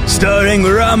jism! Starring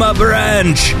Rama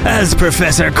Branch as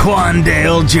Professor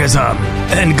Quandale Jism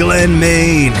and Glenn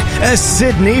Main as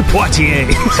Sidney Poitier.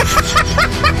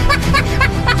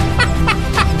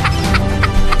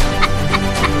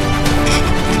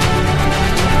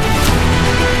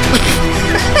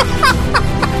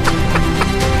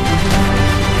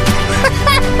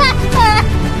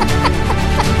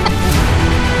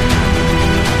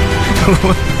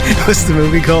 What's the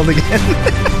movie called again?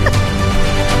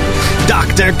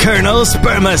 Dr. Colonel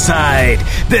Spermicide,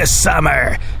 this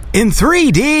summer in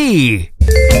 3D.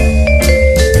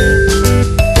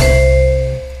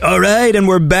 All right, and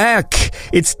we're back.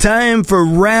 It's time for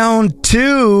round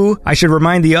 2. I should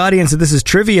remind the audience that this is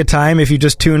trivia time if you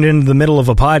just tuned into the middle of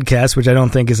a podcast, which I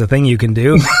don't think is a thing you can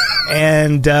do.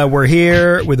 And we're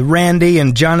here with Randy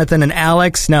and Jonathan and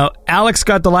Alex. Now, Alex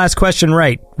got the last question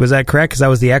right. Was that correct? Because that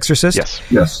was The Exorcist?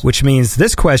 Yes. Which means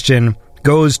this question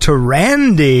goes to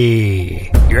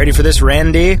Randy. You ready for this,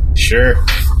 Randy? Sure.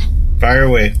 Fire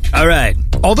away. All right.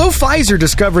 Although Pfizer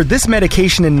discovered this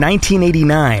medication in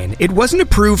 1989, it wasn't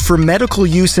approved for medical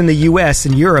use in the US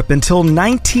and Europe until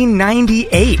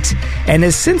 1998 and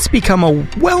has since become a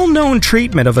well-known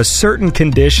treatment of a certain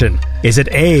condition. Is it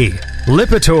A,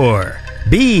 Lipitor,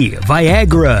 B,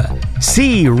 Viagra,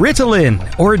 C,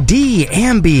 Ritalin, or D,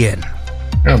 Ambien?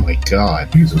 Oh my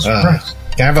God. Jesus Christ.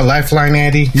 Can I have a lifeline,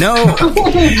 Andy? No.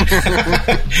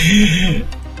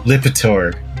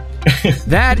 Lipitor.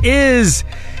 That is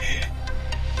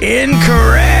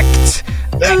incorrect.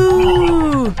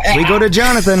 Ooh. We go to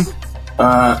Jonathan.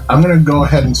 I'm going to go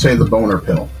ahead and say the boner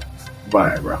pill.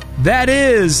 Viagra. That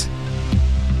is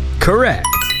correct.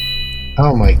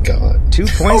 Oh my God. 2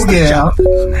 points to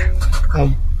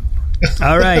Jonathan.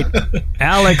 All right.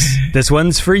 Alex, this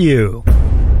one's for you.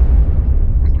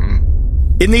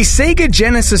 In the Sega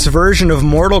Genesis version of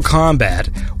Mortal Kombat,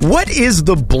 what is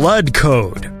the blood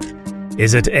code?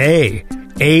 Is it A,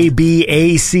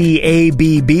 ABACABB?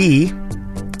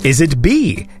 Is it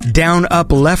B, down,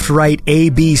 up, left, right,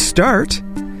 AB, start?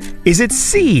 Is it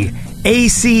C,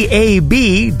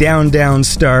 ACAB, down, down,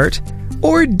 start?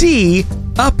 Or D,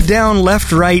 up, down,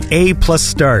 left, right, A plus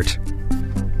start?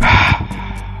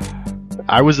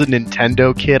 I was a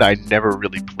Nintendo kid. I never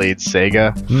really played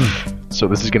Sega. So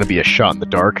this is going to be a shot in the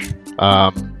dark.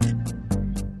 I'm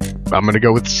going to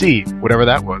go with C, whatever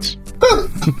that was.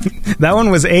 That one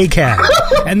was ACAB.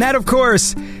 And that, of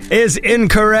course, is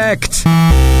incorrect.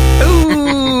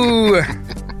 Ooh.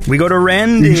 We go to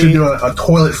Randy. You should do a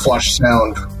toilet flush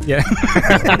sound. Yeah.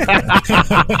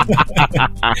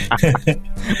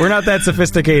 We're not that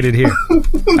sophisticated here.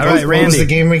 All right, Randy. What was the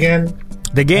game again?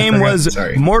 The game was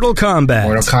Mortal Kombat.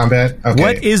 Mortal Kombat? Okay.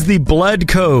 What is the blood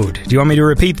code? Do you want me to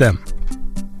repeat them?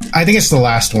 I think it's the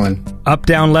last one. Up,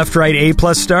 down, left, right, A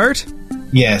plus start?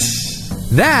 Yes.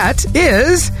 That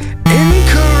is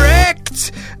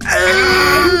incorrect.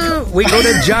 We go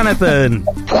to Jonathan.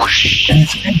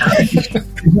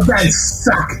 You guys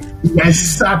suck. You guys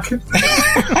suck.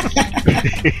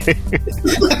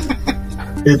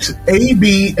 It's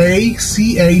ABACABB.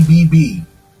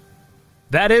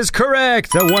 That is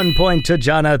correct. The 1 point to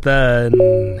Jonathan.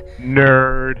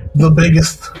 Nerd. The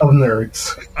biggest of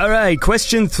nerds. All right,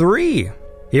 question 3.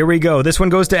 Here we go. This one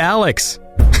goes to Alex.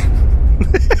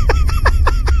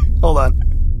 Hold on.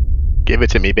 Give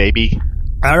it to me, baby.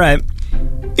 All right.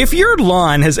 If your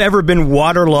lawn has ever been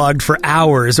waterlogged for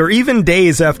hours or even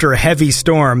days after a heavy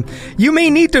storm, you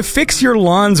may need to fix your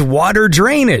lawn's water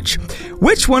drainage.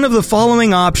 Which one of the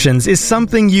following options is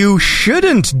something you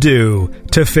shouldn't do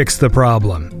to fix the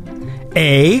problem?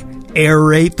 A,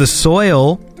 aerate the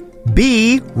soil.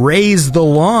 B, raise the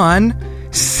lawn.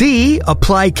 C,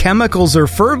 apply chemicals or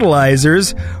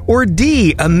fertilizers. Or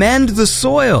D, amend the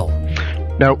soil.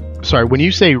 Now, sorry, when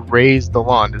you say raise the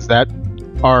lawn, is that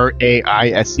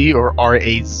R-A-I-S-E or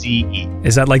R-A-Z-E?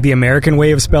 Is that like the American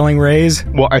way of spelling raise?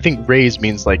 Well, I think raise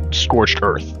means like scorched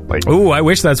earth. Like, Ooh, I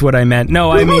wish that's what I meant.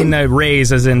 No, I mean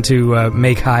raise as in to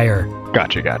make higher.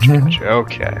 Gotcha.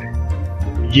 Okay.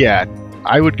 Yeah,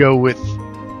 I would go with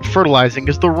fertilizing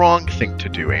is the wrong thing to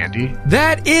do, Andy.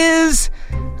 That is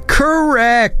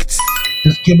correct.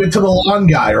 Just give it to the lawn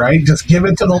guy, right? Just give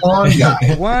it to the lawn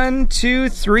guy. 1, 2,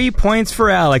 3 points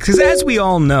for Alex. Because as we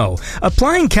all know,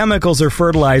 applying chemicals or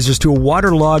fertilizers to a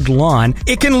waterlogged lawn,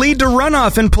 it can lead to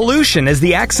runoff and pollution as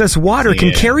the excess water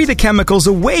can carry the chemicals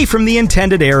away from the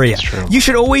intended area. You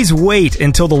should always wait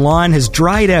until the lawn has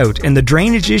dried out and the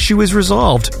drainage issue is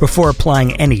resolved before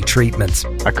applying any treatments.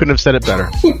 I couldn't have said it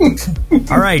better.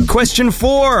 All right, question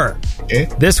 4.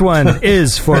 This one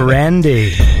is for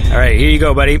Randy. All right, here you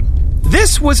go, buddy.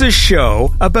 This was a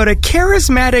show about a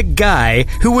charismatic guy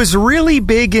who was really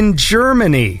big in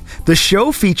Germany. The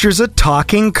show features a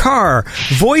talking car,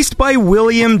 voiced by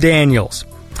William Daniels.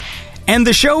 And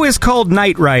the show is called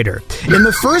Knight Rider. In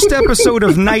the first episode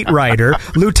of Knight Rider,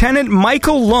 Lieutenant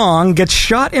Michael Long gets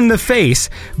shot in the face,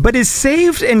 but is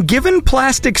saved and given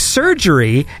plastic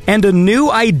surgery and a new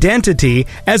identity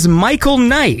as Michael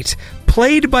Knight,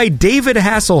 played by David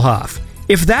Hasselhoff.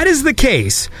 If that is the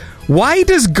case, why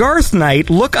does Garth Knight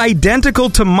look identical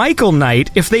to Michael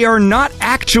Knight if they are not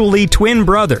actually twin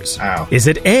brothers? Ow. Is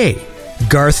it A,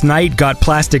 Garth Knight got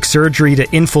plastic surgery to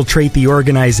infiltrate the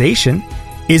organization?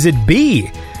 Is it B,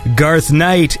 Garth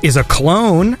Knight is a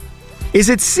clone? Is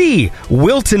it C,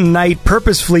 Wilton Knight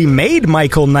purposefully made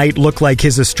Michael Knight look like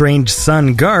his estranged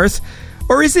son Garth?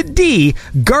 Or is it D,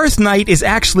 Garth Knight is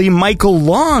actually Michael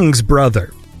Long's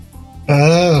brother?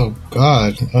 Oh,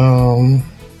 God.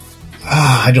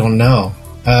 I don't know.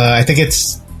 I think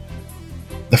it's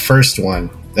the first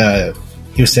one.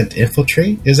 He was sent to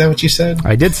infiltrate? Is that what you said?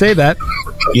 I did say that.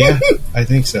 Yeah, I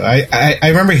think so. I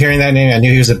remember hearing that name. I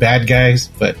knew he was a bad guy,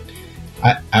 but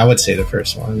I would say the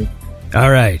first one. All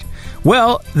right.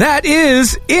 Well, that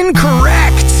is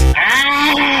incorrect.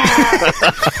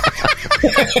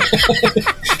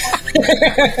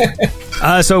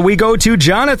 So we go to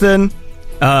Jonathan.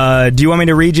 Do you want me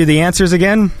to read you the answers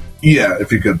again? Yeah,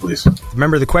 if you could, please.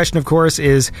 Remember, the question, of course,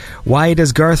 is why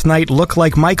does Garth Knight look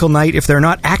like Michael Knight if they're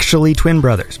not actually twin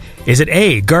brothers? Is it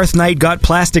A, Garth Knight got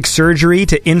plastic surgery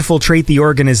to infiltrate the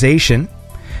organization?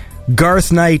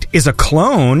 Garth Knight is a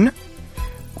clone?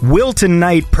 Wilton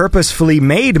Knight purposefully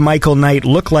made Michael Knight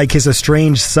look like his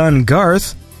estranged son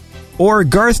Garth? Or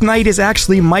Garth Knight is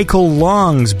actually Michael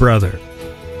Long's brother?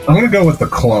 I'm going to go with the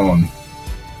clone.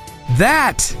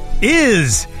 That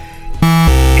is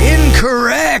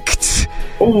incorrect.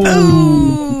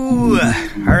 Ooh.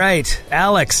 All right,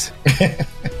 Alex.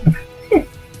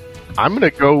 I'm going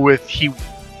to go with he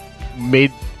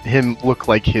made him look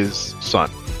like his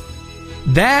son.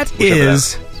 That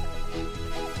is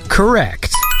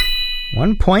correct.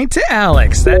 1 point to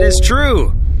Alex. That is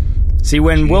true. See,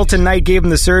 when Wilton Knight gave him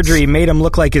the surgery, he made him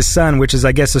look like his son, which is,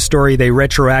 I guess, a story they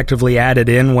retroactively added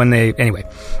in when they... Anyway.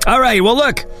 All right, well,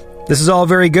 look. This is all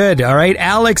very good, all right?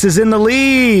 Alex is in the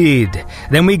lead.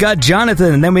 Then we got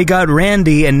Jonathan, and then we got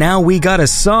Randy, and now we got a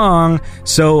song.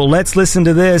 So let's listen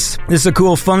to this. This is a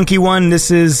cool, funky one.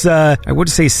 This is, I would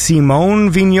say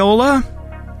Simone Vignola?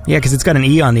 Yeah, because it's got an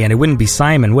E on the end. It wouldn't be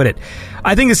Simon, would it?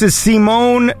 I think this is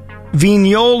Simone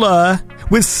Vignola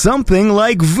with Something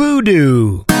Like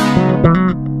Voodoo.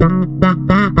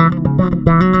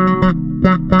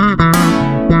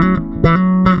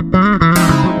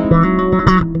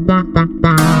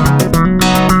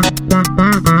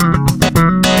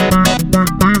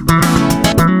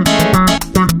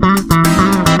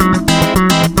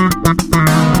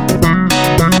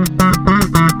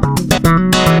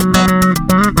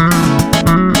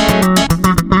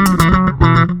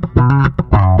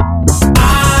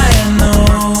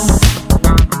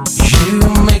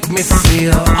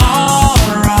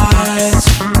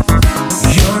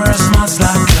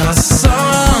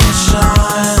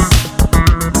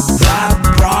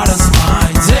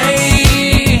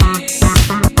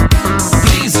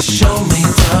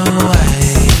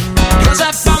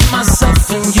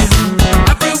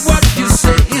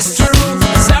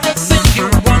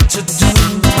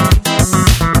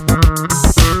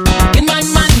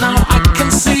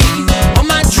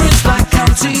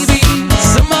 TV,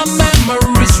 so my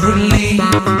memories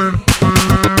relieve.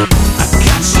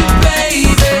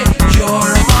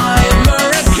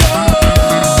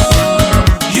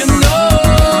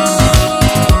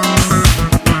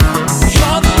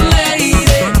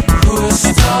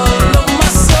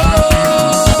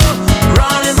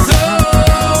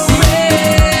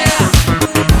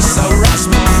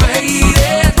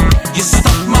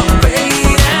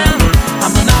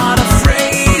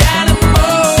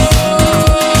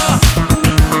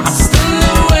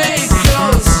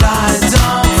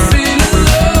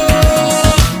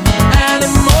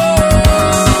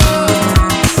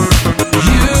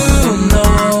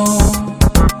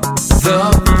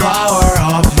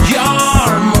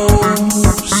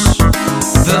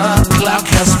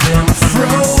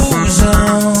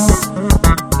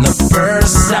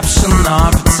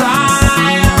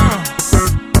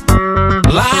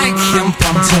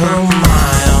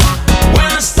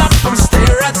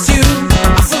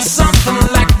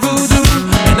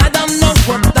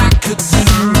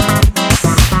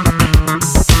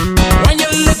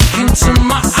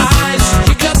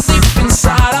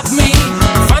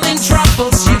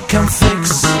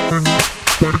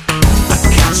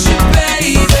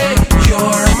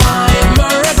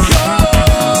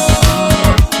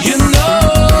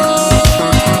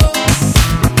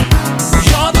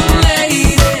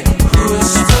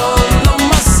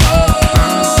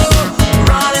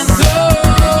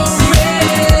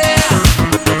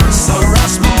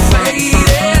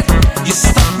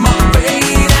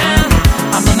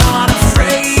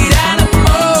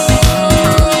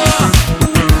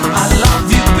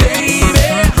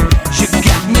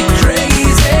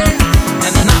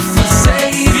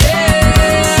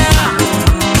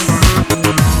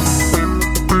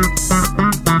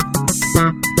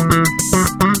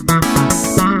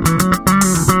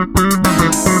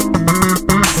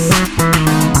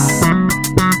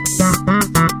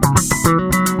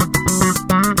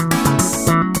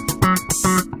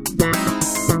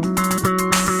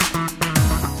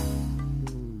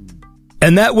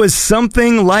 And that was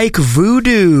Something Like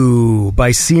Voodoo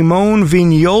by Simone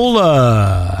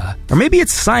Vignola. Or maybe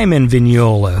it's Simon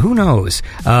Vignola. Who knows?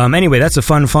 Anyway, that's a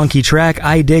fun, funky track.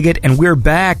 I dig it. And we're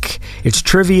back. It's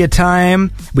trivia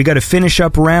time. We got to finish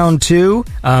up round 2.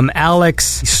 Alex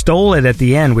stole it at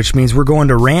the end, which means we're going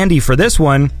to Randy for this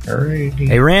one. Alrighty.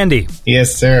 Hey, Randy.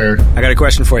 Yes, sir. I got a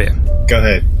question for you. Go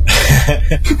ahead.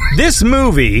 This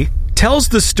movie tells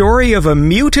the story of a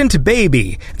mutant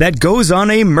baby that goes on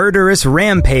a murderous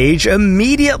rampage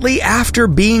immediately after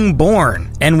being born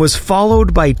and was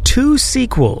followed by 2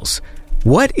 sequels.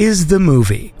 What is the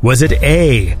movie? Was it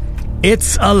A,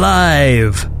 It's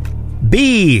Alive,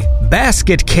 B,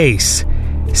 Basket Case,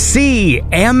 C,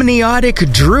 Amniotic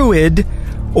Druid,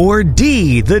 or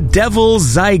D, The Devil's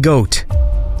Zygote?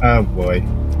 Oh, boy.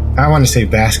 I want to say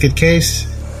Basket Case.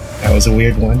 That was a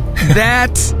weird one.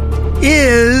 That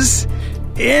is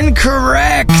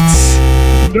incorrect.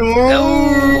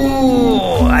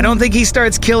 No. I don't think he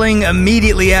starts killing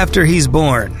immediately after he's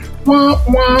born. Wow,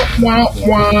 wow, wow,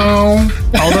 wow.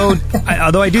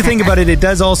 Although I do think about it, it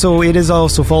is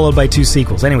also followed by 2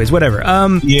 sequels. Anyways, whatever.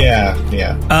 Yeah.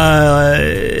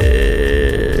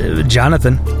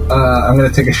 Jonathan. I'm going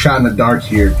to take a shot in the dark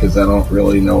here because I don't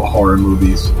really know horror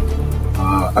movies.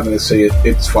 I'm going to say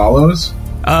It Follows.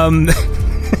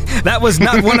 That was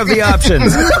not one of the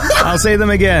options. I'll say them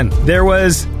again. There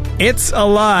was It's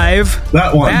Alive,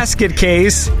 that one, Basket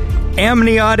Case,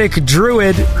 Amniotic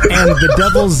Druid, and The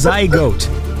Devil's Zygote.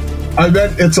 I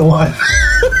bet It's Alive.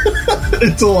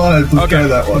 It's Alive. Let's try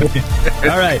that one.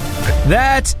 All right.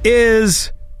 That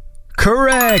is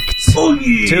correct. Oh,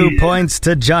 yeah. 2 points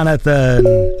to Jonathan.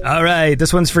 All right.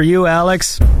 This one's for you,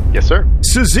 Alex. Yes, sir.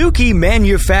 Suzuki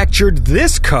manufactured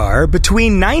this car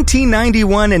between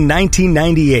 1991 and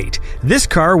 1998. This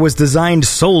car was designed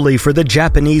solely for the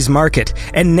Japanese market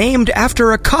and named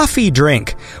after a coffee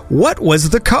drink. What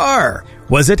was the car?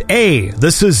 Was it A,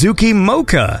 the Suzuki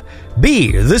Mocha,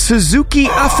 B, the Suzuki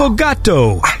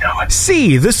Affogato,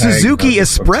 C, the Suzuki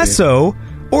Espresso,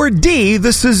 or D,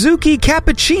 the Suzuki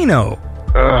Cappuccino?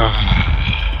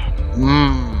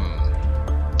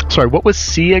 Sorry, what was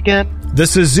C again? The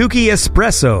Suzuki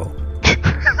Espresso.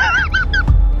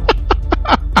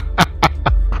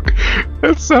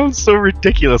 That sounds so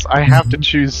ridiculous. I have to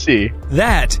choose C.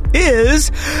 That is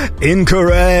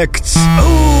incorrect.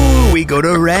 Oh, we go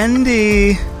to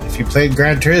Randy. If you played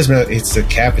Gran Turismo, it's the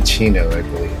Cappuccino, I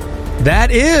believe.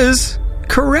 That is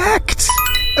correct.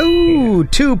 Ooh,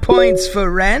 2 points for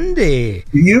Randy.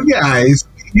 You guys,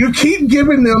 you keep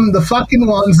giving them the fucking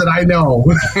ones that I know.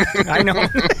 I know.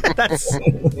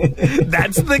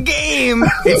 That's the game.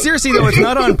 Seriously, though, it's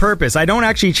not on purpose. I don't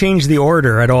actually change the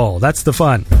order at all. That's the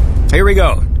fun. Here we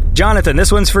go. Jonathan,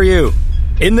 this one's for you.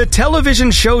 In the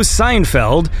television show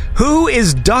Seinfeld, who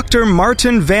is Dr.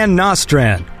 Martin Van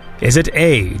Nostrand? Is it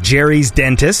A, Jerry's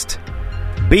dentist,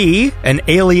 B, an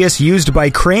alias used by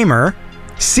Kramer,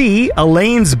 C,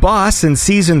 Elaine's boss in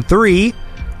season 3,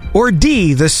 or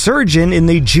D, the surgeon in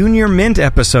the Junior Mint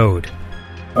episode?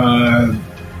 I'm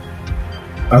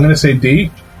going to say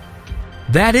D.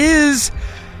 That is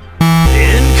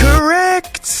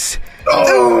incorrect.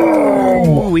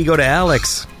 Oh, we go to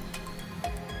Alex.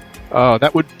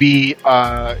 That would be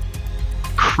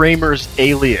Kramer's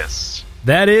alias.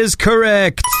 That is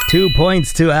correct. 2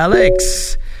 points to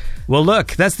Alex. Well,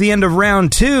 look, that's the end of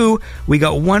round 2. We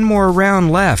got one more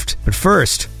round left. But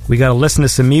first, we got to listen to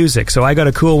some music. So I got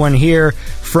a cool one here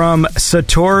from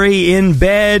Satori in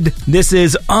Bed. This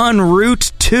is En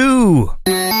Route 2.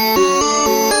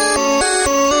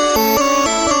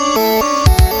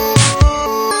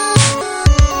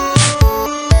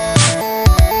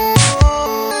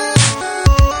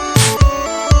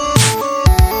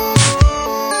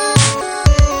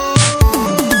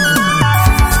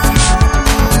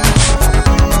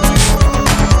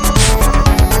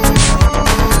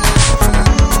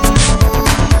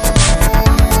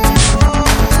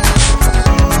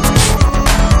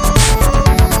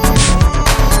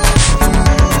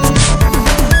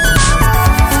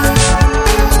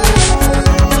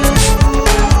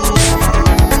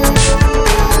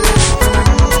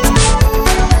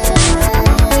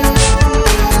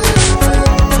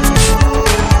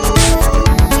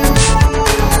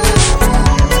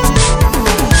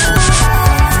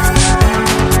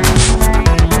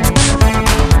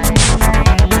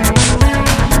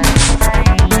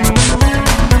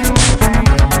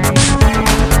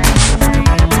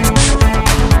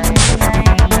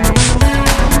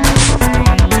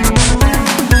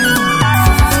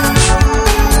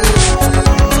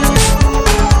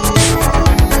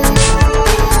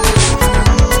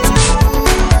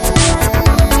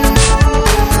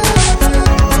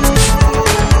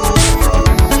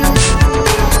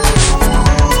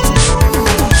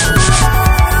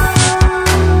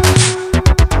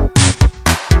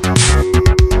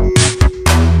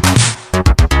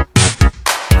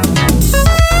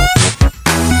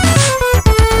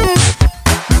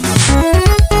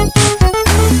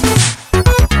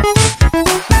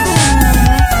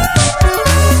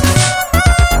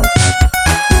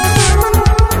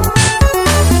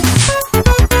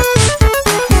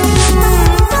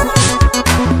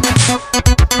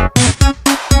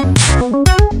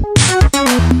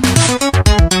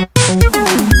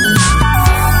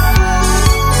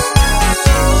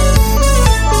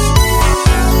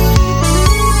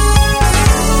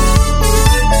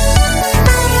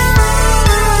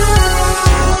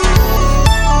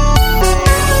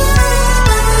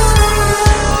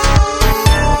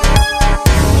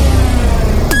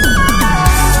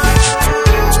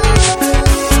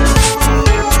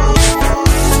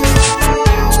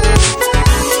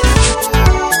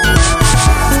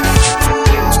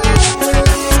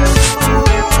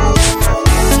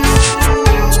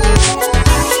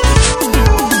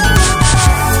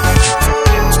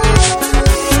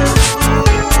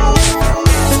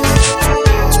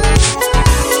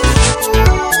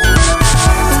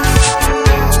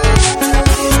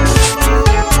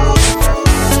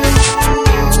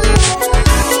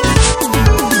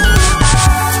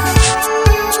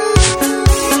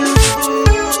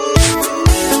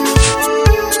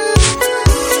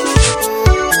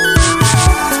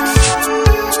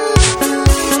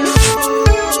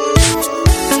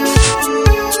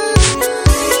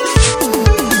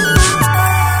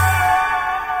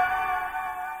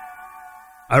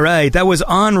 right, that was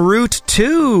En Route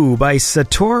 2 by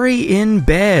Satori in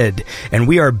Bed. And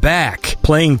we are back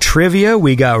playing trivia.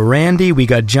 We got Randy, we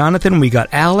got Jonathan, we got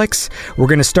Alex. We're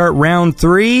going to start round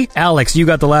 3. Alex, you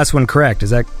got the last one correct. Is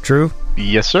that true?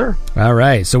 Yes, sir. All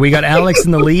right, so we got Alex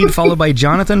in the lead, followed by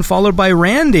Jonathan, followed by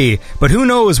Randy. But who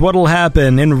knows what'll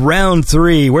happen in round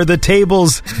 3, where the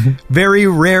tables very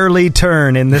rarely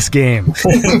turn in this game.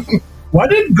 Why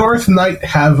did Garth Knight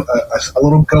have a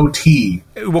little goatee?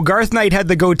 Well, Garth Knight had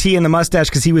the goatee and the mustache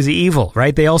because he was evil,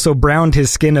 right? They also browned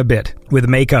his skin a bit with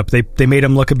makeup. They made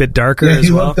him look a bit darker as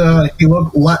well. He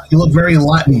looked very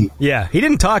Latin. Yeah, he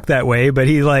didn't talk that way, but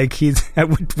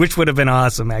which would have been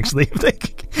awesome, actually.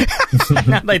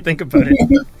 Now that I think about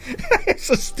it. It's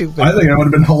so stupid. I think that would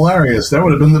have been hilarious. That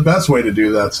would have been the best way to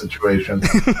do that situation.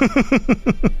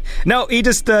 No, he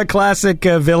just classic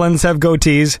villains have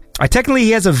goatees. Technically,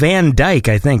 he has a Van Dyke,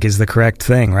 I think, is the correct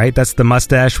thing, right? That's the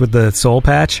mustache with the soul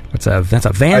patch. That's a Van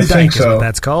Dyke, is what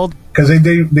that's called. Because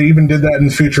they even did that in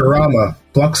Futurama,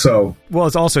 Fluxo. Well,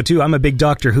 it's also, too, I'm a big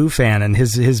Doctor Who fan, and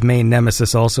his main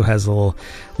nemesis also has a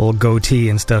little goatee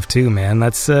and stuff, too, man.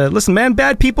 That's, listen, man,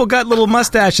 bad people got little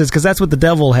mustaches, because that's what the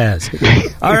devil has.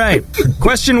 All right,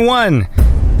 question 1.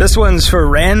 This one's for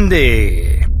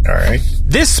Randy. All right.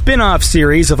 This spin-off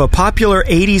series of a popular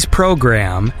 80s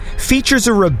program features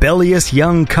a rebellious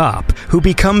young cop who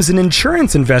becomes an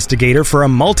insurance investigator for a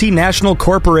multinational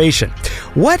corporation.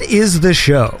 What is the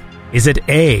show? Is it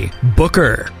A,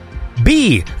 Booker,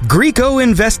 B, Greco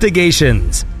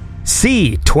Investigations,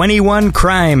 C, 21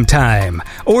 Crime Time,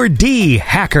 or D,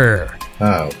 Hacker?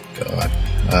 Oh, God.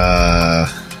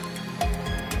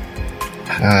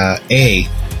 A,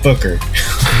 Booker.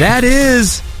 That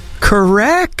is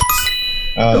correct.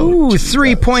 Ooh,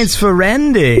 3 points for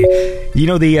Randy. You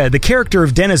know, the character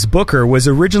of Dennis Booker was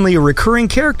originally a recurring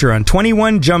character on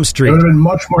 21 Jump Street. It would have been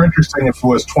much more interesting if it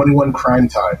was 21 Crime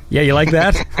Time. Yeah, you like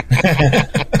that?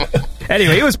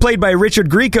 Anyway, it was played by Richard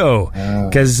Grieco,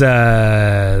 because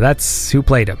that's who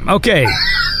played him. Okay,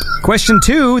 question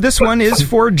 2. This one is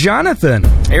for Jonathan.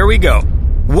 Here we go.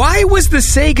 Why was the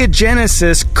Sega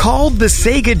Genesis called the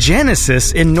Sega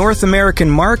Genesis in North American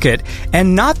market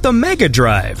and not the Mega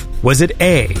Drive? Was it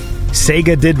A,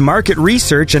 Sega did market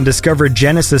research and discovered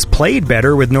Genesis played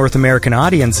better with North American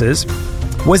audiences?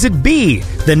 Was it B,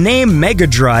 the name Mega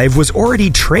Drive was already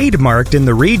trademarked in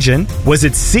the region? Was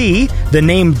it C, the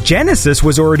name Genesis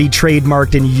was already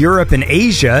trademarked in Europe and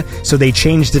Asia, so they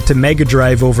changed it to Mega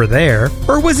Drive over there?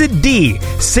 Or was it D,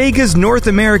 Sega's North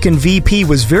American VP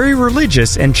was very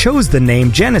religious and chose the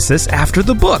name Genesis after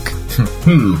the book?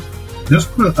 This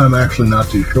one I'm actually not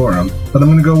too sure on, but I'm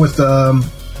going to go with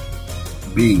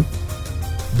B.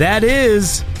 That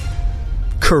is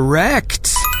correct.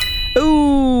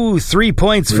 Ooh, 3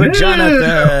 points for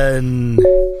Jonathan.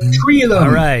 3 of them. All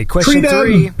right, question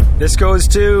 3. This goes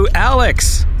to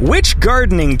Alex. Which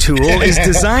gardening tool is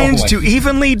designed to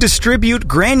evenly distribute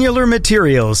granular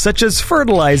materials such as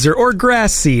fertilizer or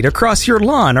grass seed across your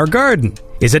lawn or garden?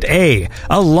 Is it A,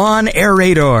 a lawn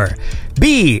aerator,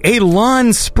 B, a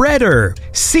lawn spreader,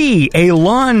 C, a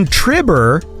lawn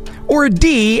tribber, or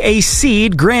D, a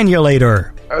seed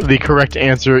granulator? The correct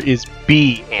answer is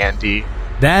B, Andy.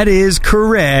 That is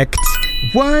correct.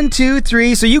 1, 2,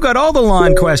 3. So you got all the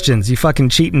lawn questions, you fucking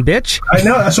cheating bitch. I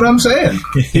know, that's what I'm saying.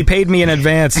 He paid me in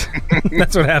advance.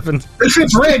 That's what happened. This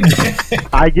shit's rigged.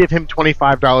 I give him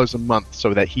 $25 a month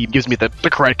so that he gives me the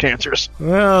correct answers.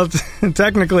 Well,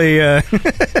 technically, I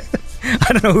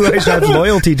don't know who I should have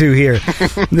loyalty to here.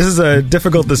 This is a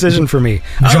difficult decision for me.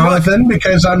 Jonathan,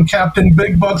 because I'm Captain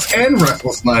Big Bucks and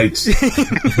Restless Nights.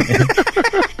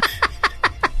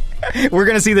 We're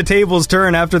going to see the tables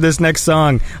turn after this next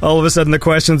song. All of a sudden, the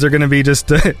questions are going to be just,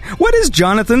 what is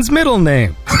Jonathan's middle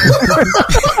name?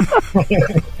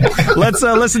 Let's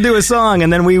listen to a song,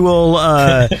 and then we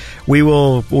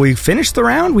finish the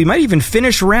round? We might even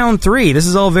finish round 3. This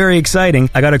is all very exciting.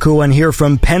 I got a cool one here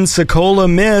from Pensacola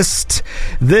Mist.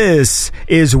 This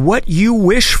is What You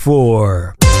Wish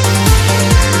For.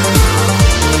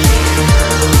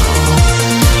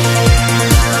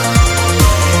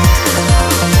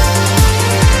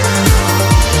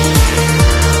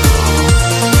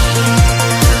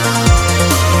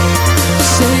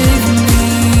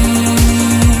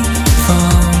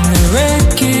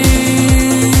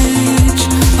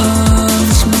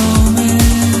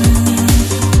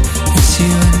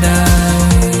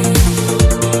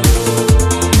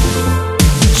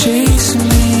 Chase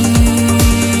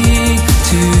me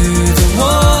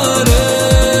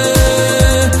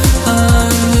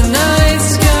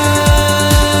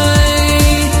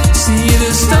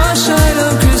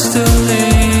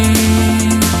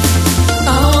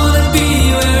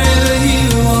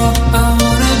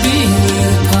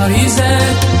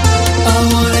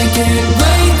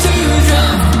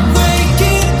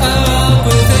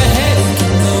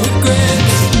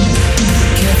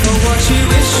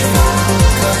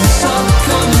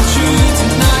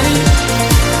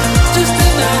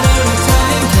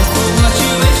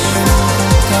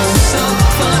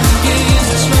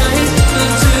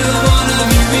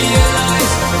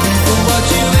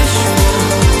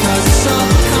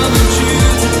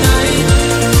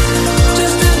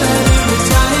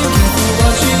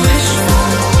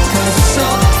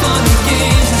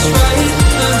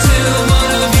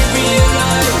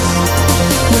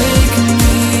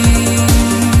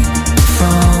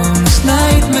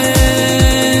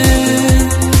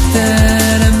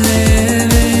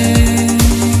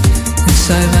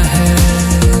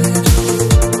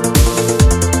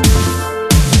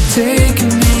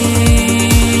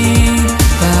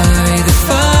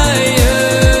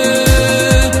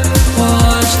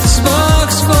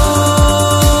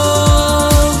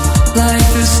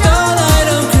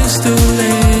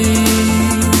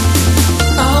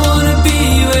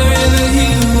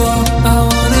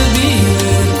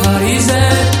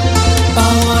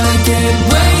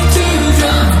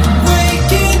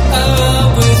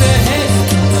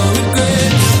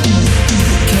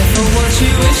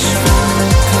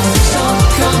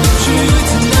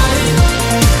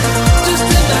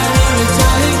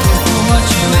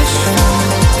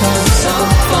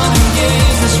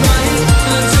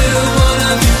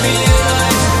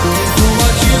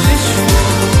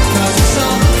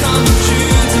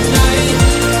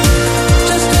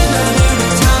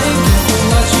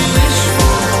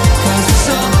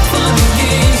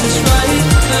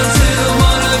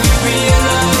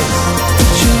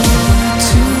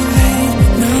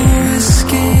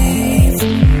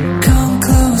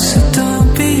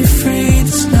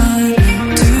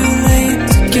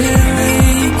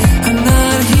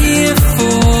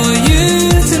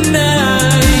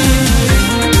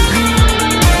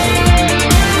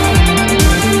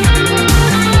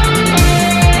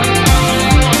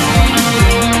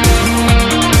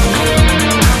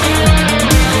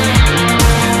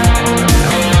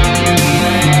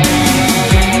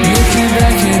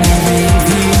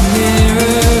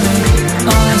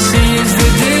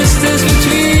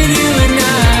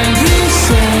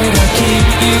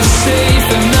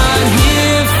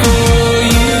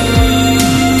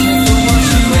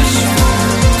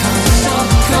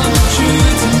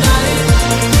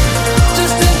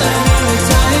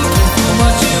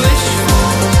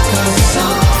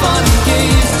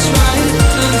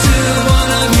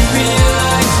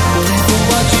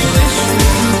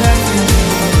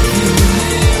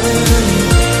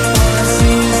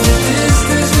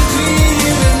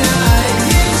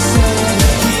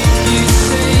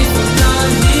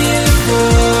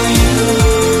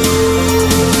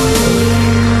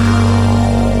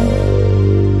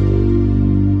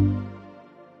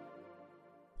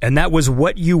And that was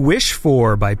What You Wish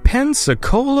For by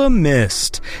Pensacola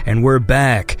Mist. And we're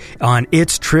back on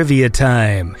It's Trivia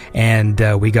Time. And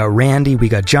we got Randy, we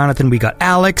got Jonathan, we got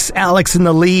Alex. Alex in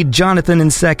the lead, Jonathan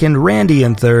in second, Randy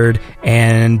in third.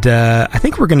 And I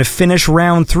think we're going to finish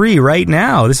round 3 right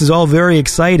now. This is all very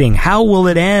exciting. How will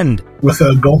it end? With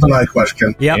a GoldenEye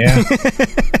question. Yep. Yeah.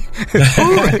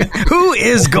 Who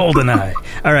is GoldenEye?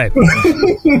 All right.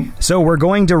 So we're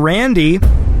going to Randy.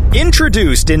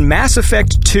 Introduced in Mass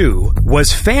Effect 2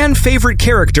 was fan-favorite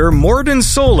character Mordin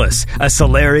Solus, a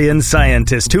Solarian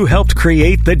scientist who helped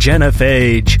create the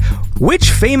genophage.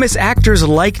 Which famous actor's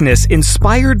likeness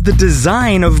inspired the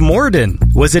design of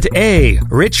Mordin? Was it A.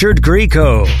 Richard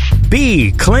Grieco,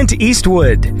 B. Clint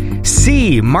Eastwood,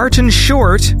 C. Martin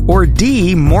Short, or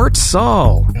D. Mort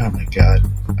Saul? Oh my god.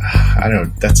 I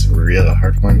don't. That's a real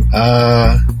hard one.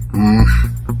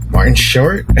 Martin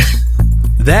Short?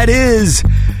 That is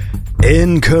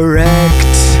incorrect.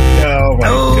 Oh my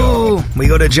god. We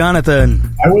go to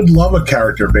Jonathan. I would love a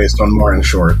character based on Martin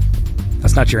Short.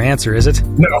 That's not your answer, is it?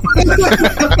 No.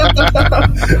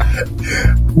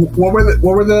 What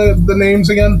were the names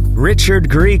again? Richard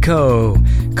Grieco,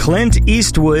 Clint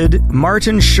Eastwood,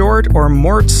 Martin Short, or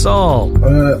Mort Saul?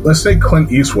 Let's say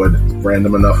Clint Eastwood.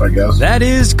 Random enough, I guess. That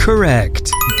is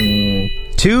correct.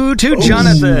 2 to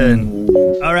Jonathan.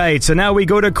 All right, so now we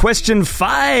go to question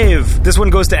 5. This one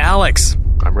goes to Alex.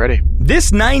 I'm ready. This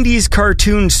 90s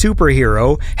cartoon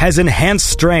superhero has enhanced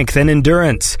strength and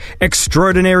endurance,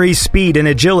 extraordinary speed and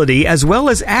agility, as well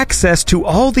as access to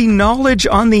all the knowledge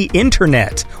on the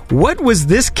internet. What was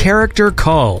this character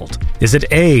called? Is it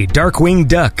A. Darkwing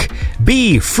Duck,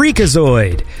 B.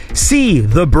 Freakazoid, C.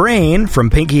 The Brain from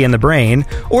Pinky and the Brain,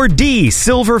 or D.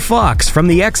 Silver Fox from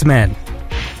the X-Men?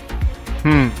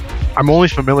 I'm only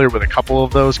familiar with a couple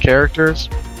of those characters,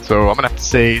 so I'm gonna have to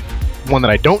say one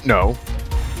that I don't know,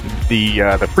 the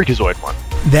Freakazoid one.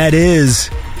 That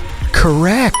is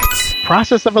correct.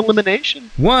 Process of elimination?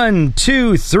 1,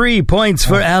 2, 3 points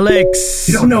for Alex.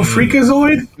 You don't know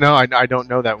Freakazoid? No, I don't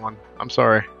know that one. I'm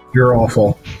sorry. You're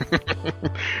awful.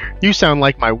 You sound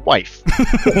like my wife.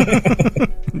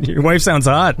 Your wife sounds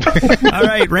hot. All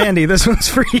right, Randy, this one's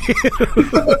for you.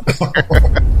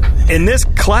 In this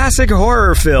classic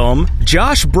horror film,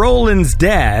 Josh Brolin's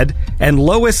dad and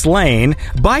Lois Lane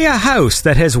buy a house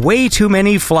that has way too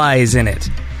many flies in it.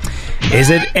 Is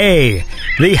it A,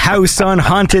 The House on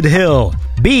Haunted Hill,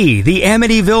 B, The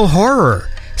Amityville Horror,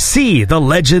 C, The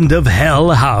Legend of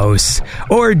Hell House,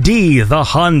 or D, The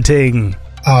Haunting?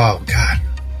 Oh god.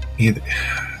 Either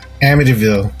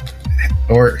Amityville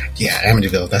or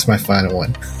Amityville. That's my final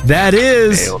one. That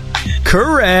is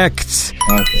correct.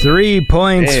 Okay. 3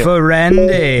 points for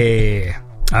Randy.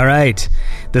 All right.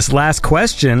 This last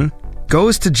question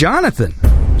goes to Jonathan.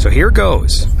 So here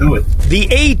goes. Do it. The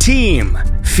A-Team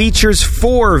features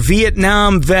 4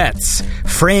 Vietnam vets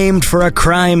framed for a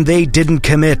crime they didn't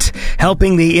commit,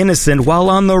 helping the innocent while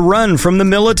on the run from the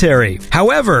military.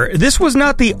 However, this was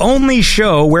not the only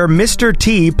show where Mr.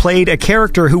 T played a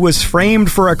character who was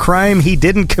framed for a crime he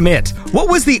didn't commit. What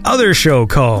was the other show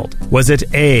called? Was it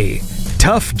A,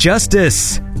 Tough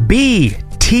Justice, B,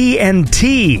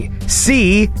 TNT,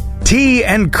 C, Tea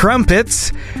and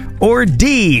Crumpets, or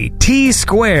D,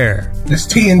 T-Square? It's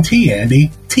TNT,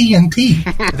 Andy. TNT.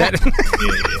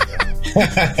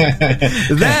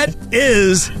 That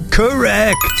is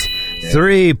correct.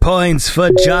 3 points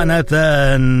for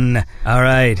Jonathan. All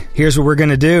right, here's what we're going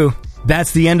to do.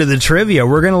 That's the end of the trivia.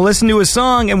 We're going to listen to a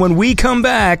song, and when we come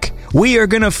back, we are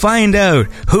going to find out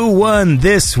who won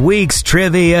this week's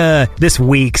trivia. This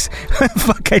week's.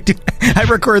 Fuck, I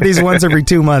record these once every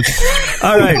 2 months.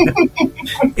 All right.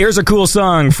 Here's a cool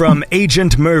song from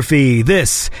Agent Murphy.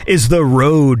 This is The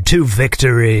Road to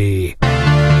Victory.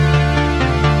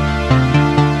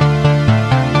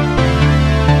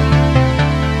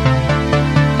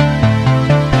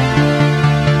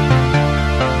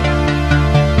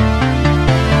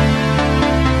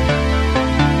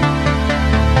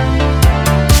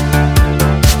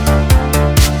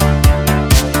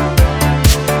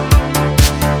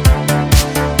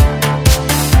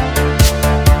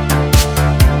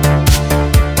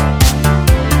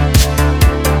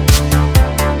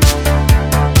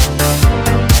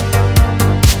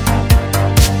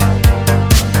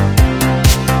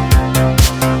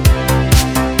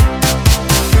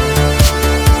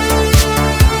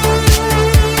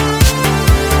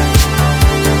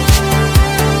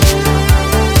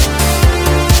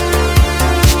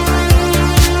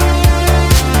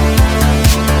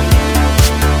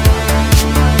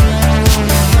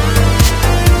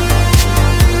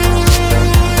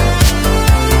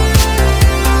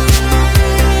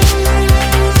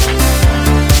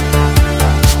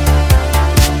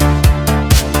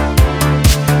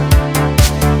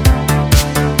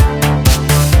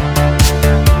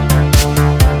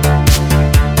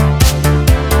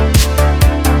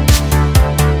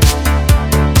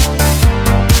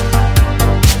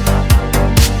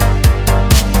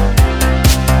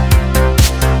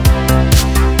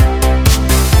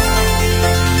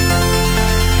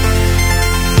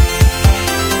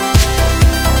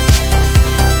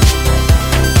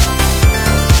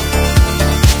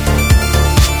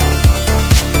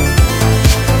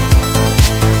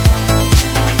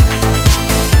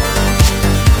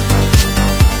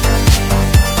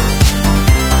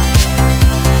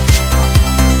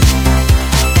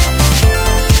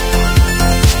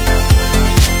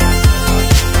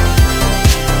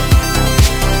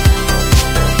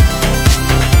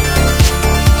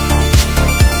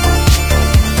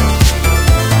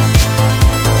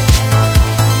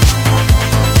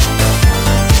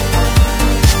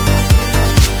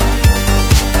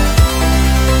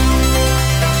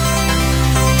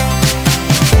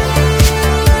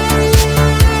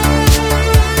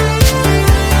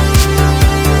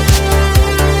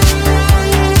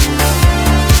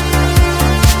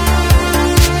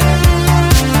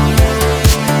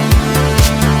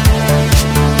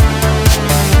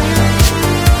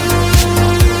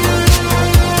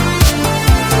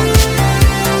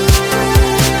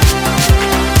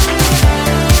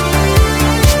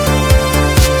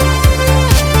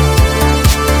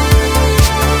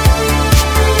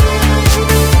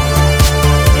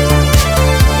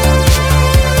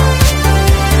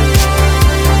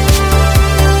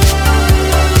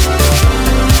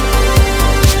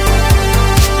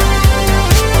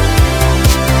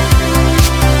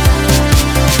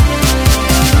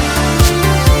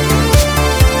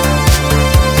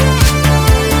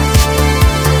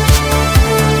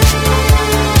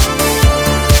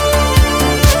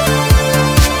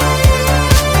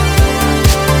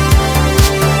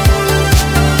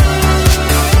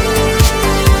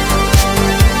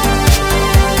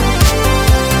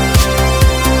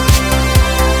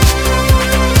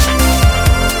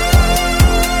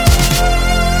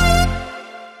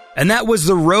 And that was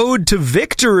The Road to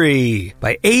Victory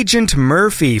by Agent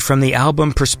Murphy from the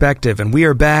album Perspective. And we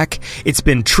are back. It's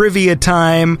been trivia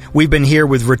time. We've been here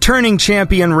with returning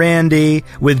champion Randy,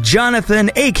 with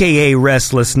Jonathan, a.k.a.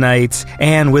 Restless Nights,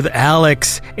 and with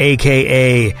Alex,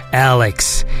 a.k.a.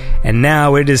 Alex. And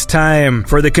now it is time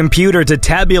for the computer to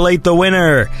tabulate the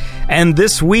winner. And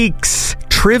this week's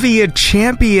trivia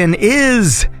champion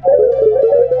is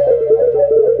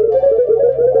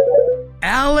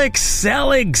Alex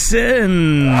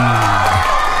Seligson. Look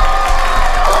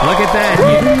at that.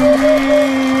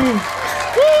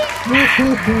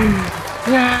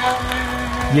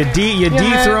 You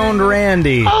dethroned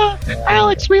Randy. Oh,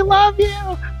 Alex, we love you.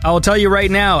 I'll tell you right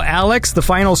now, Alex, the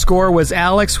final score was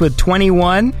Alex with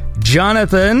 21,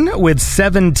 Jonathan with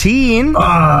 17,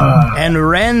 and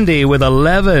Randy with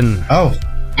 11. Oh,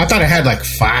 I thought I had like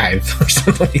 5 or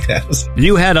something like that.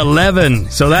 You had 11,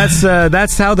 so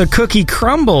that's how the cookie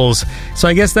crumbles. So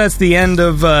I guess that's the end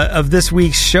of this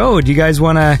week's show. Do you guys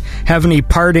want to have any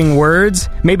parting words?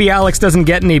 Maybe Alex doesn't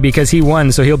get any because he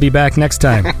won, so he'll be back next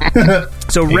time.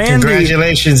 So Hey, Randy,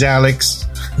 congratulations, Alex.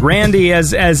 Randy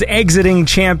as exiting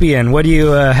champion. What do you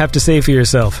have to say for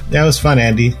yourself? That was fun,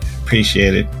 Andy.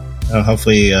 Appreciate it.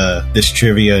 Hopefully, this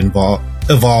trivia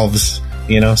evolves.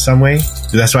 Some way.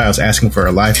 That's why I was asking for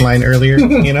a lifeline earlier.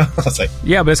 I was like,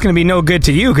 Yeah, but it's going to be no good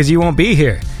to you because you won't be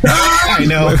here. I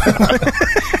know.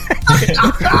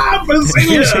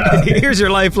 Here's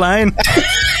your lifeline.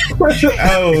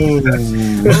 Oh,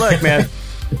 Well, look, man.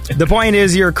 The point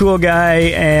is, you're a cool guy,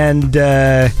 and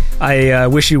I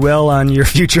wish you well on your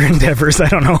future endeavors. I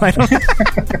don't know. I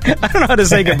don't know how to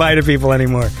say goodbye to people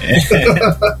anymore.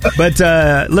 But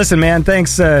listen, man,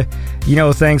 thanks.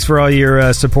 Thanks for all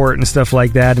your support and stuff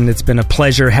like that. And it's been a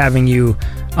pleasure having you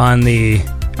on the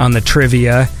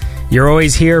trivia. You're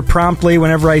always here promptly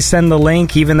whenever I send the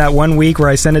link, even that one week where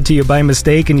I sent it to you by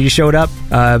mistake and you showed up.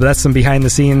 But that's some behind the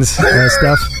scenes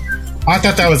stuff. I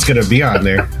thought that was going to be on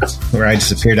there, where I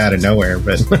just appeared out of nowhere.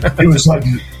 But It was like,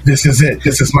 this is it.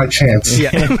 This is my chance.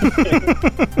 Yeah.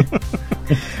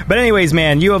 But anyways,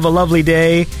 man, you have a lovely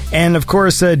day. And of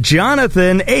course,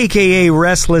 Jonathan, a.k.a.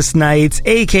 Restless Nights,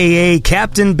 a.k.a.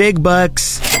 Captain Big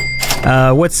Bucks.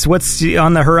 What's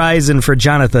on the horizon for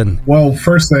Jonathan? Well,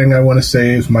 first thing I want to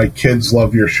say is my kids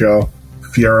love your show,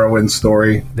 Fiero and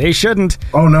Story. They shouldn't.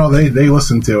 Oh, no, they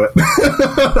listen to it.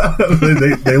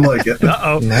 they like it.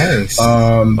 Uh-oh. nice.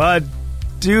 But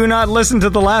do not listen to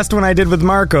the last one I did with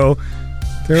Marco.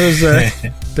 There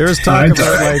was talk It's about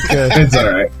all right. like It's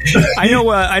all right.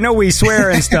 I know we swear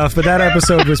and stuff, but that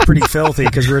episode was pretty filthy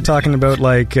because we were talking about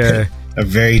like A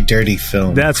very dirty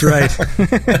film. that's right.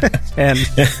 And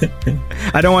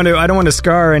I don't want to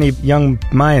scar any young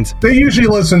minds. They usually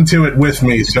listen to it with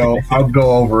me, so I'll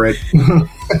go over it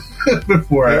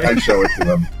before I show it to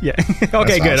them. Yeah.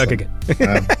 Okay, good. awesome. Okay,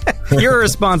 good. You're a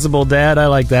responsible dad. I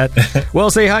like that. Well,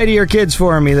 say hi to your kids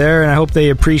for me there, and I hope they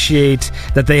appreciate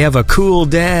that they have a cool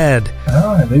dad.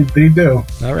 Ah, they do.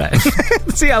 All right.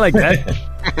 See, I like that.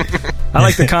 I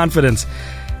like the confidence.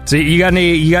 So you got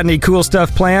any cool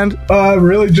stuff planned?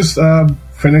 Really just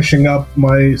finishing up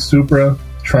my Supra,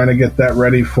 trying to get that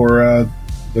ready for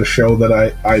the show that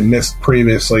I missed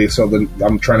previously, so then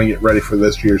I'm trying to get ready for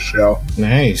this year's show.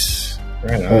 Nice.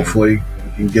 Right on. Hopefully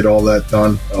I can get all that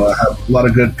done. I have a lot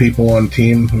of good people on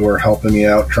team who are helping me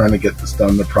out trying to get this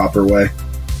done the proper way.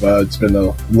 It's been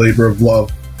a labor of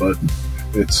love, but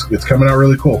it's coming out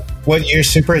really cool. What year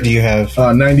Supra do you have?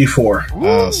 94.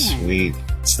 Oh, sweet.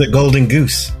 It's the Golden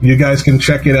Goose. You guys can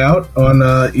check it out on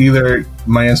either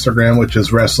my Instagram, which is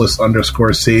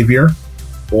restless_savior,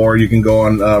 or you can go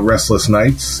on Restless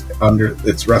Nights.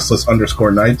 It's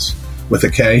restless_nights with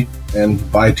a K,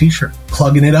 and buy a t-shirt.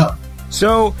 Plugging it up.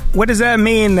 So what does that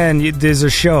mean then? There's a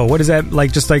show. What is that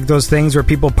like? Just like those things where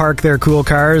people park their cool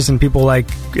cars and people like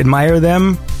admire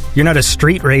them? You're not a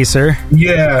street racer.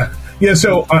 Yeah.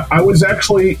 So I was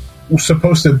actually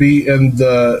supposed to be in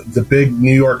the big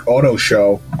New York Auto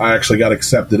Show. I actually got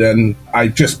accepted in. I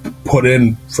just put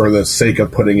in for the sake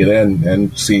of putting it in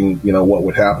and seeing what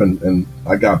would happen, and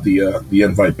I got the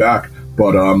invite back.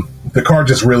 But the car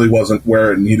just really wasn't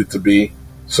where it needed to be,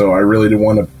 so I really didn't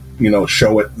want to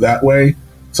show it that way.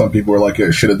 Some people were like, I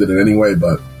should have did it anyway,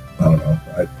 but I don't know.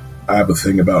 I have a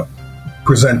thing about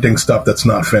presenting stuff that's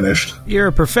not finished. You're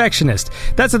a perfectionist.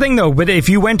 That's the thing, though. But if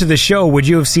you went to the show, would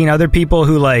you have seen other people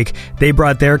who, like, they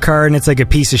brought their car and it's like a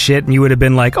piece of shit, and you would have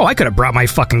been like, oh, I could have brought my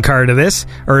fucking car to this?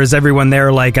 Or is everyone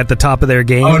there, like, at the top of their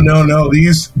game? Oh, no.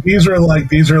 These are like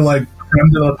creme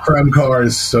de la creme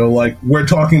cars. So, like, we're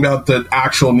talking about the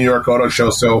actual New York Auto Show.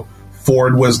 So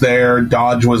Ford was there,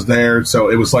 Dodge was there. So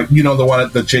it was like, the one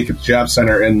at the Jacobs Jab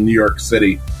Center in New York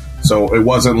City. So it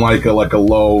wasn't like a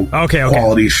low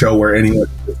quality show where anyone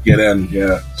could get in.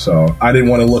 Yeah. So I didn't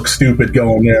want to look stupid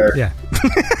going there. Yeah.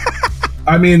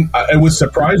 I mean, it was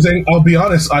surprising. I'll be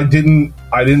honest. I didn't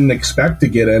expect to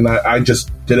get in. I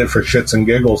just did it for shits and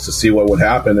giggles to see what would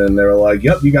happen. And they were like,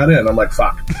 yep, you got in. I'm like,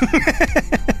 fuck.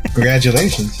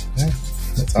 Congratulations.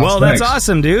 Awesome. Well, that's Thanks.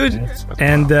 awesome, dude.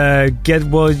 And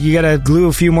you got to glue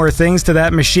a few more things to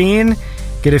that machine.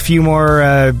 Get a few more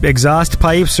exhaust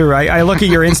pipes, or I look at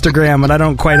your Instagram and I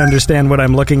don't quite understand what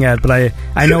I'm looking at, but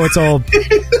I know it's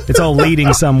all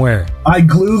leading somewhere. I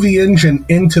glue the engine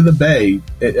into the bay.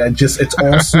 It's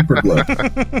all super glue.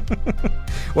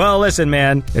 Well, listen,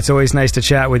 man, it's always nice to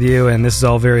chat with you, and this is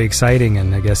all very exciting.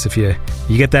 And I guess if you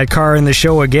get that car in the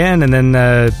show again, and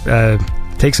then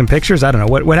take some pictures, I don't know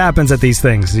what happens at these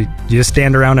things. Do you just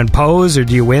stand around and pose, or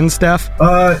do you win stuff?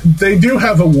 They do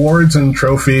have awards and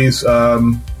trophies,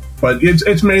 but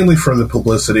it's mainly for the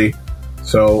publicity.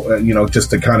 So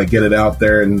just to kind of get it out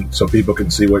there, and so people can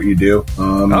see what you do.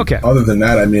 Okay. Other than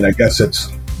that, I mean, I guess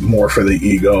it's more for the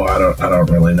ego. I don't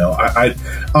really know. I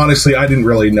honestly, I didn't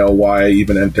really know why I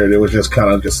even entered. It was just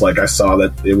kind of just like I saw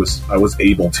that I was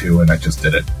able to, and I just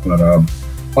did it. But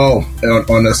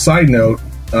on a side note,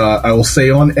 I will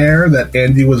say on air that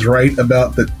Andy was right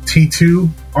about the T2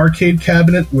 arcade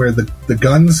cabinet, where the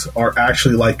guns are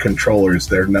actually like controllers.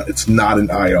 It's not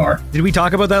an IR. Did we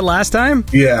talk about that last time?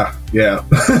 Yeah.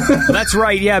 That's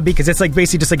right, yeah, because it's like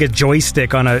basically just like a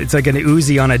joystick it's like an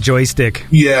Uzi on a joystick.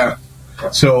 Yeah.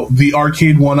 So the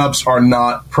arcade 1-ups are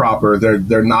not proper.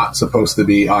 They're not supposed to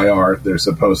be IR. They're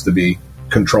supposed to be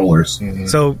controllers. Mm-hmm.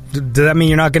 So does that mean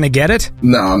you're not going to get it?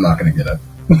 No, I'm not going to get it.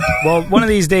 Well, one of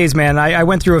these days, man, I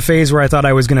went through a phase where I thought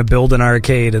I was going to build an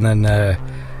arcade, and then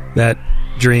that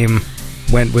dream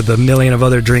went with a million of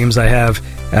other dreams I have.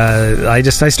 I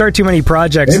start too many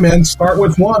projects. Hey, man, start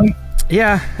with one.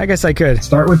 Yeah, I guess I could.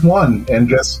 Start with one and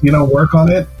just, work on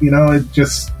it.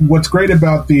 What's great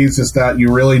about these is that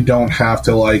you really don't have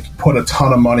to, put a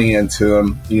ton of money into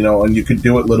them, and you could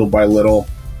do it little by little.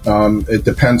 It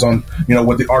depends on,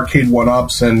 with the arcade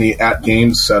 1-ups and the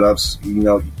at-games setups,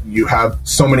 you have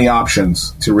so many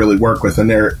options to really work with, and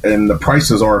the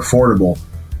prices are affordable.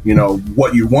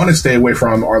 What you want to stay away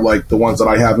from are the ones that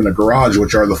I have in a garage,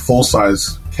 which are the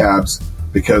full-size cabs,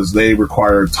 because they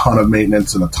require a ton of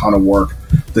maintenance and a ton of work.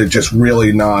 They're just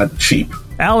really not cheap.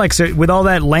 Alex, with all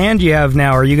that land you have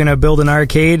now, are you going to build an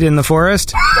arcade in the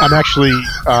forest? I'm actually,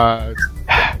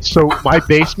 so my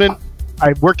basement,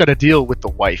 I worked out a deal with the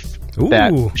wife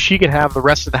that she could have the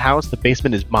rest of the house. The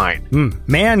basement is mine.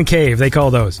 Man cave, they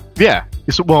call those. Yeah.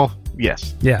 Well,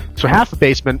 yes. Yeah. So half the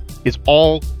basement is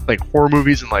all horror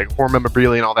movies and horror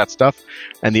memorabilia and all that stuff,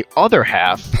 and the other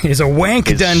half is a wank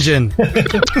dungeon.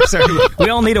 Sorry, we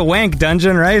all need a wank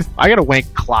dungeon, right? I got a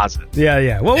wank closet.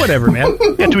 Yeah. Well, whatever, man.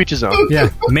 Yeah, to each his own. Yeah,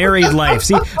 married life.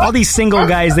 See, all these single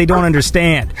guys, they don't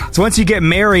understand. So once you get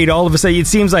married, all of a sudden it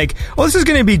seems like, oh, this is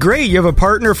going to be great. You have a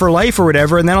partner for life or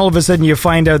whatever, and then all of a sudden you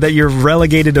find out that you're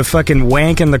relegated to fucking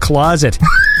wank in the closet.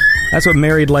 That's what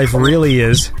married life really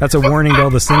is. That's a warning to all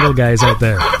the single guys out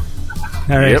there.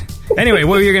 All right. Yep. Anyway,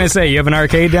 what were you going to say? You have an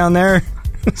arcade down there?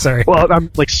 Sorry. Well, I'm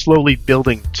slowly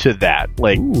building to that.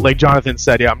 Like Jonathan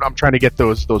said, yeah, I'm trying to get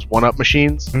those 1-up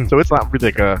machines. So it's not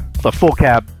really a full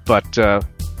cab, but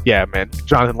yeah, man,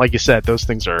 Jonathan, like you said, those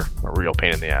things are a real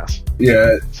pain in the ass.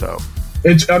 Yeah. So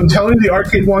I'm telling you, the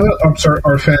arcade 1-ups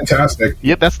are fantastic.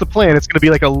 Yep, that's the plan. It's going to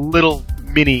be like a little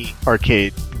mini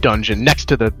arcade dungeon next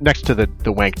to the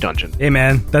wank dungeon. Hey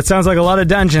man, that sounds like a lot of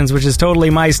dungeons, which is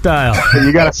totally my style.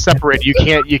 You got to separate. You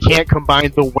can't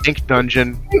combine the wank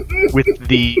dungeon with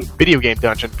the video game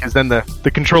dungeon, because then the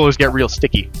controllers get real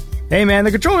sticky. Hey man,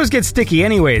 the controllers get sticky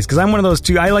anyways, because I'm one of those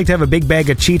two. I like to have a big bag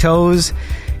of Cheetos,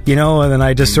 and then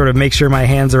I just sort of make sure my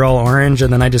hands are all orange,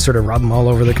 and then I just sort of rub them all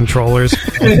over the controllers.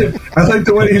 I like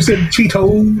the way you said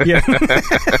Cheeto. Yeah.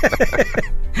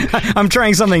 I'm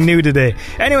trying something new today.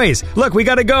 Anyways, look, we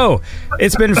gotta go.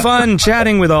 It's been fun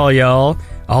chatting with all y'all.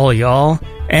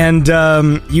 And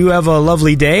you have a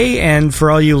lovely day. And for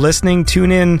all you listening,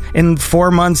 tune in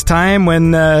 4 months' time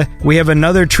when we have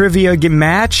another trivia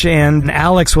match, and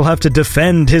Alex will have to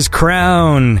defend his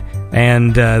crown.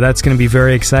 And that's going to be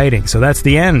very exciting. So that's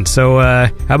the end. So how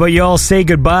about you all say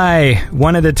goodbye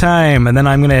one at a time, and then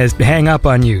I'm going to hang up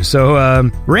on you.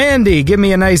 So Randy, give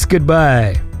me a nice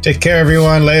goodbye. Take care,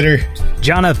 everyone. Later.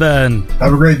 Jonathan.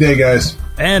 Have a great day, guys.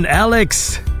 And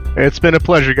Alex. It's been a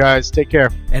pleasure, guys. Take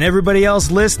care. And everybody else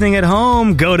listening at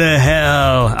home, go to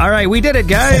hell. All right, we did it,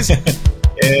 guys.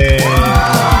 Yay.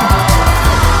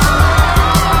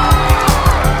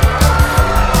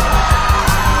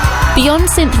 Beyond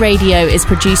Synth Radio is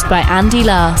produced by Andy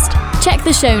Last. Check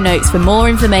the show notes for more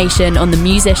information on the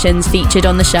musicians featured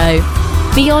on the show.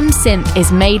 Beyond Synth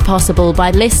is made possible by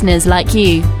listeners like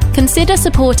you. Consider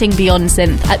supporting Beyond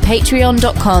Synth at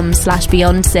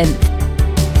patreon.com/BeyondSynth.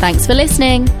 Thanks for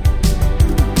listening.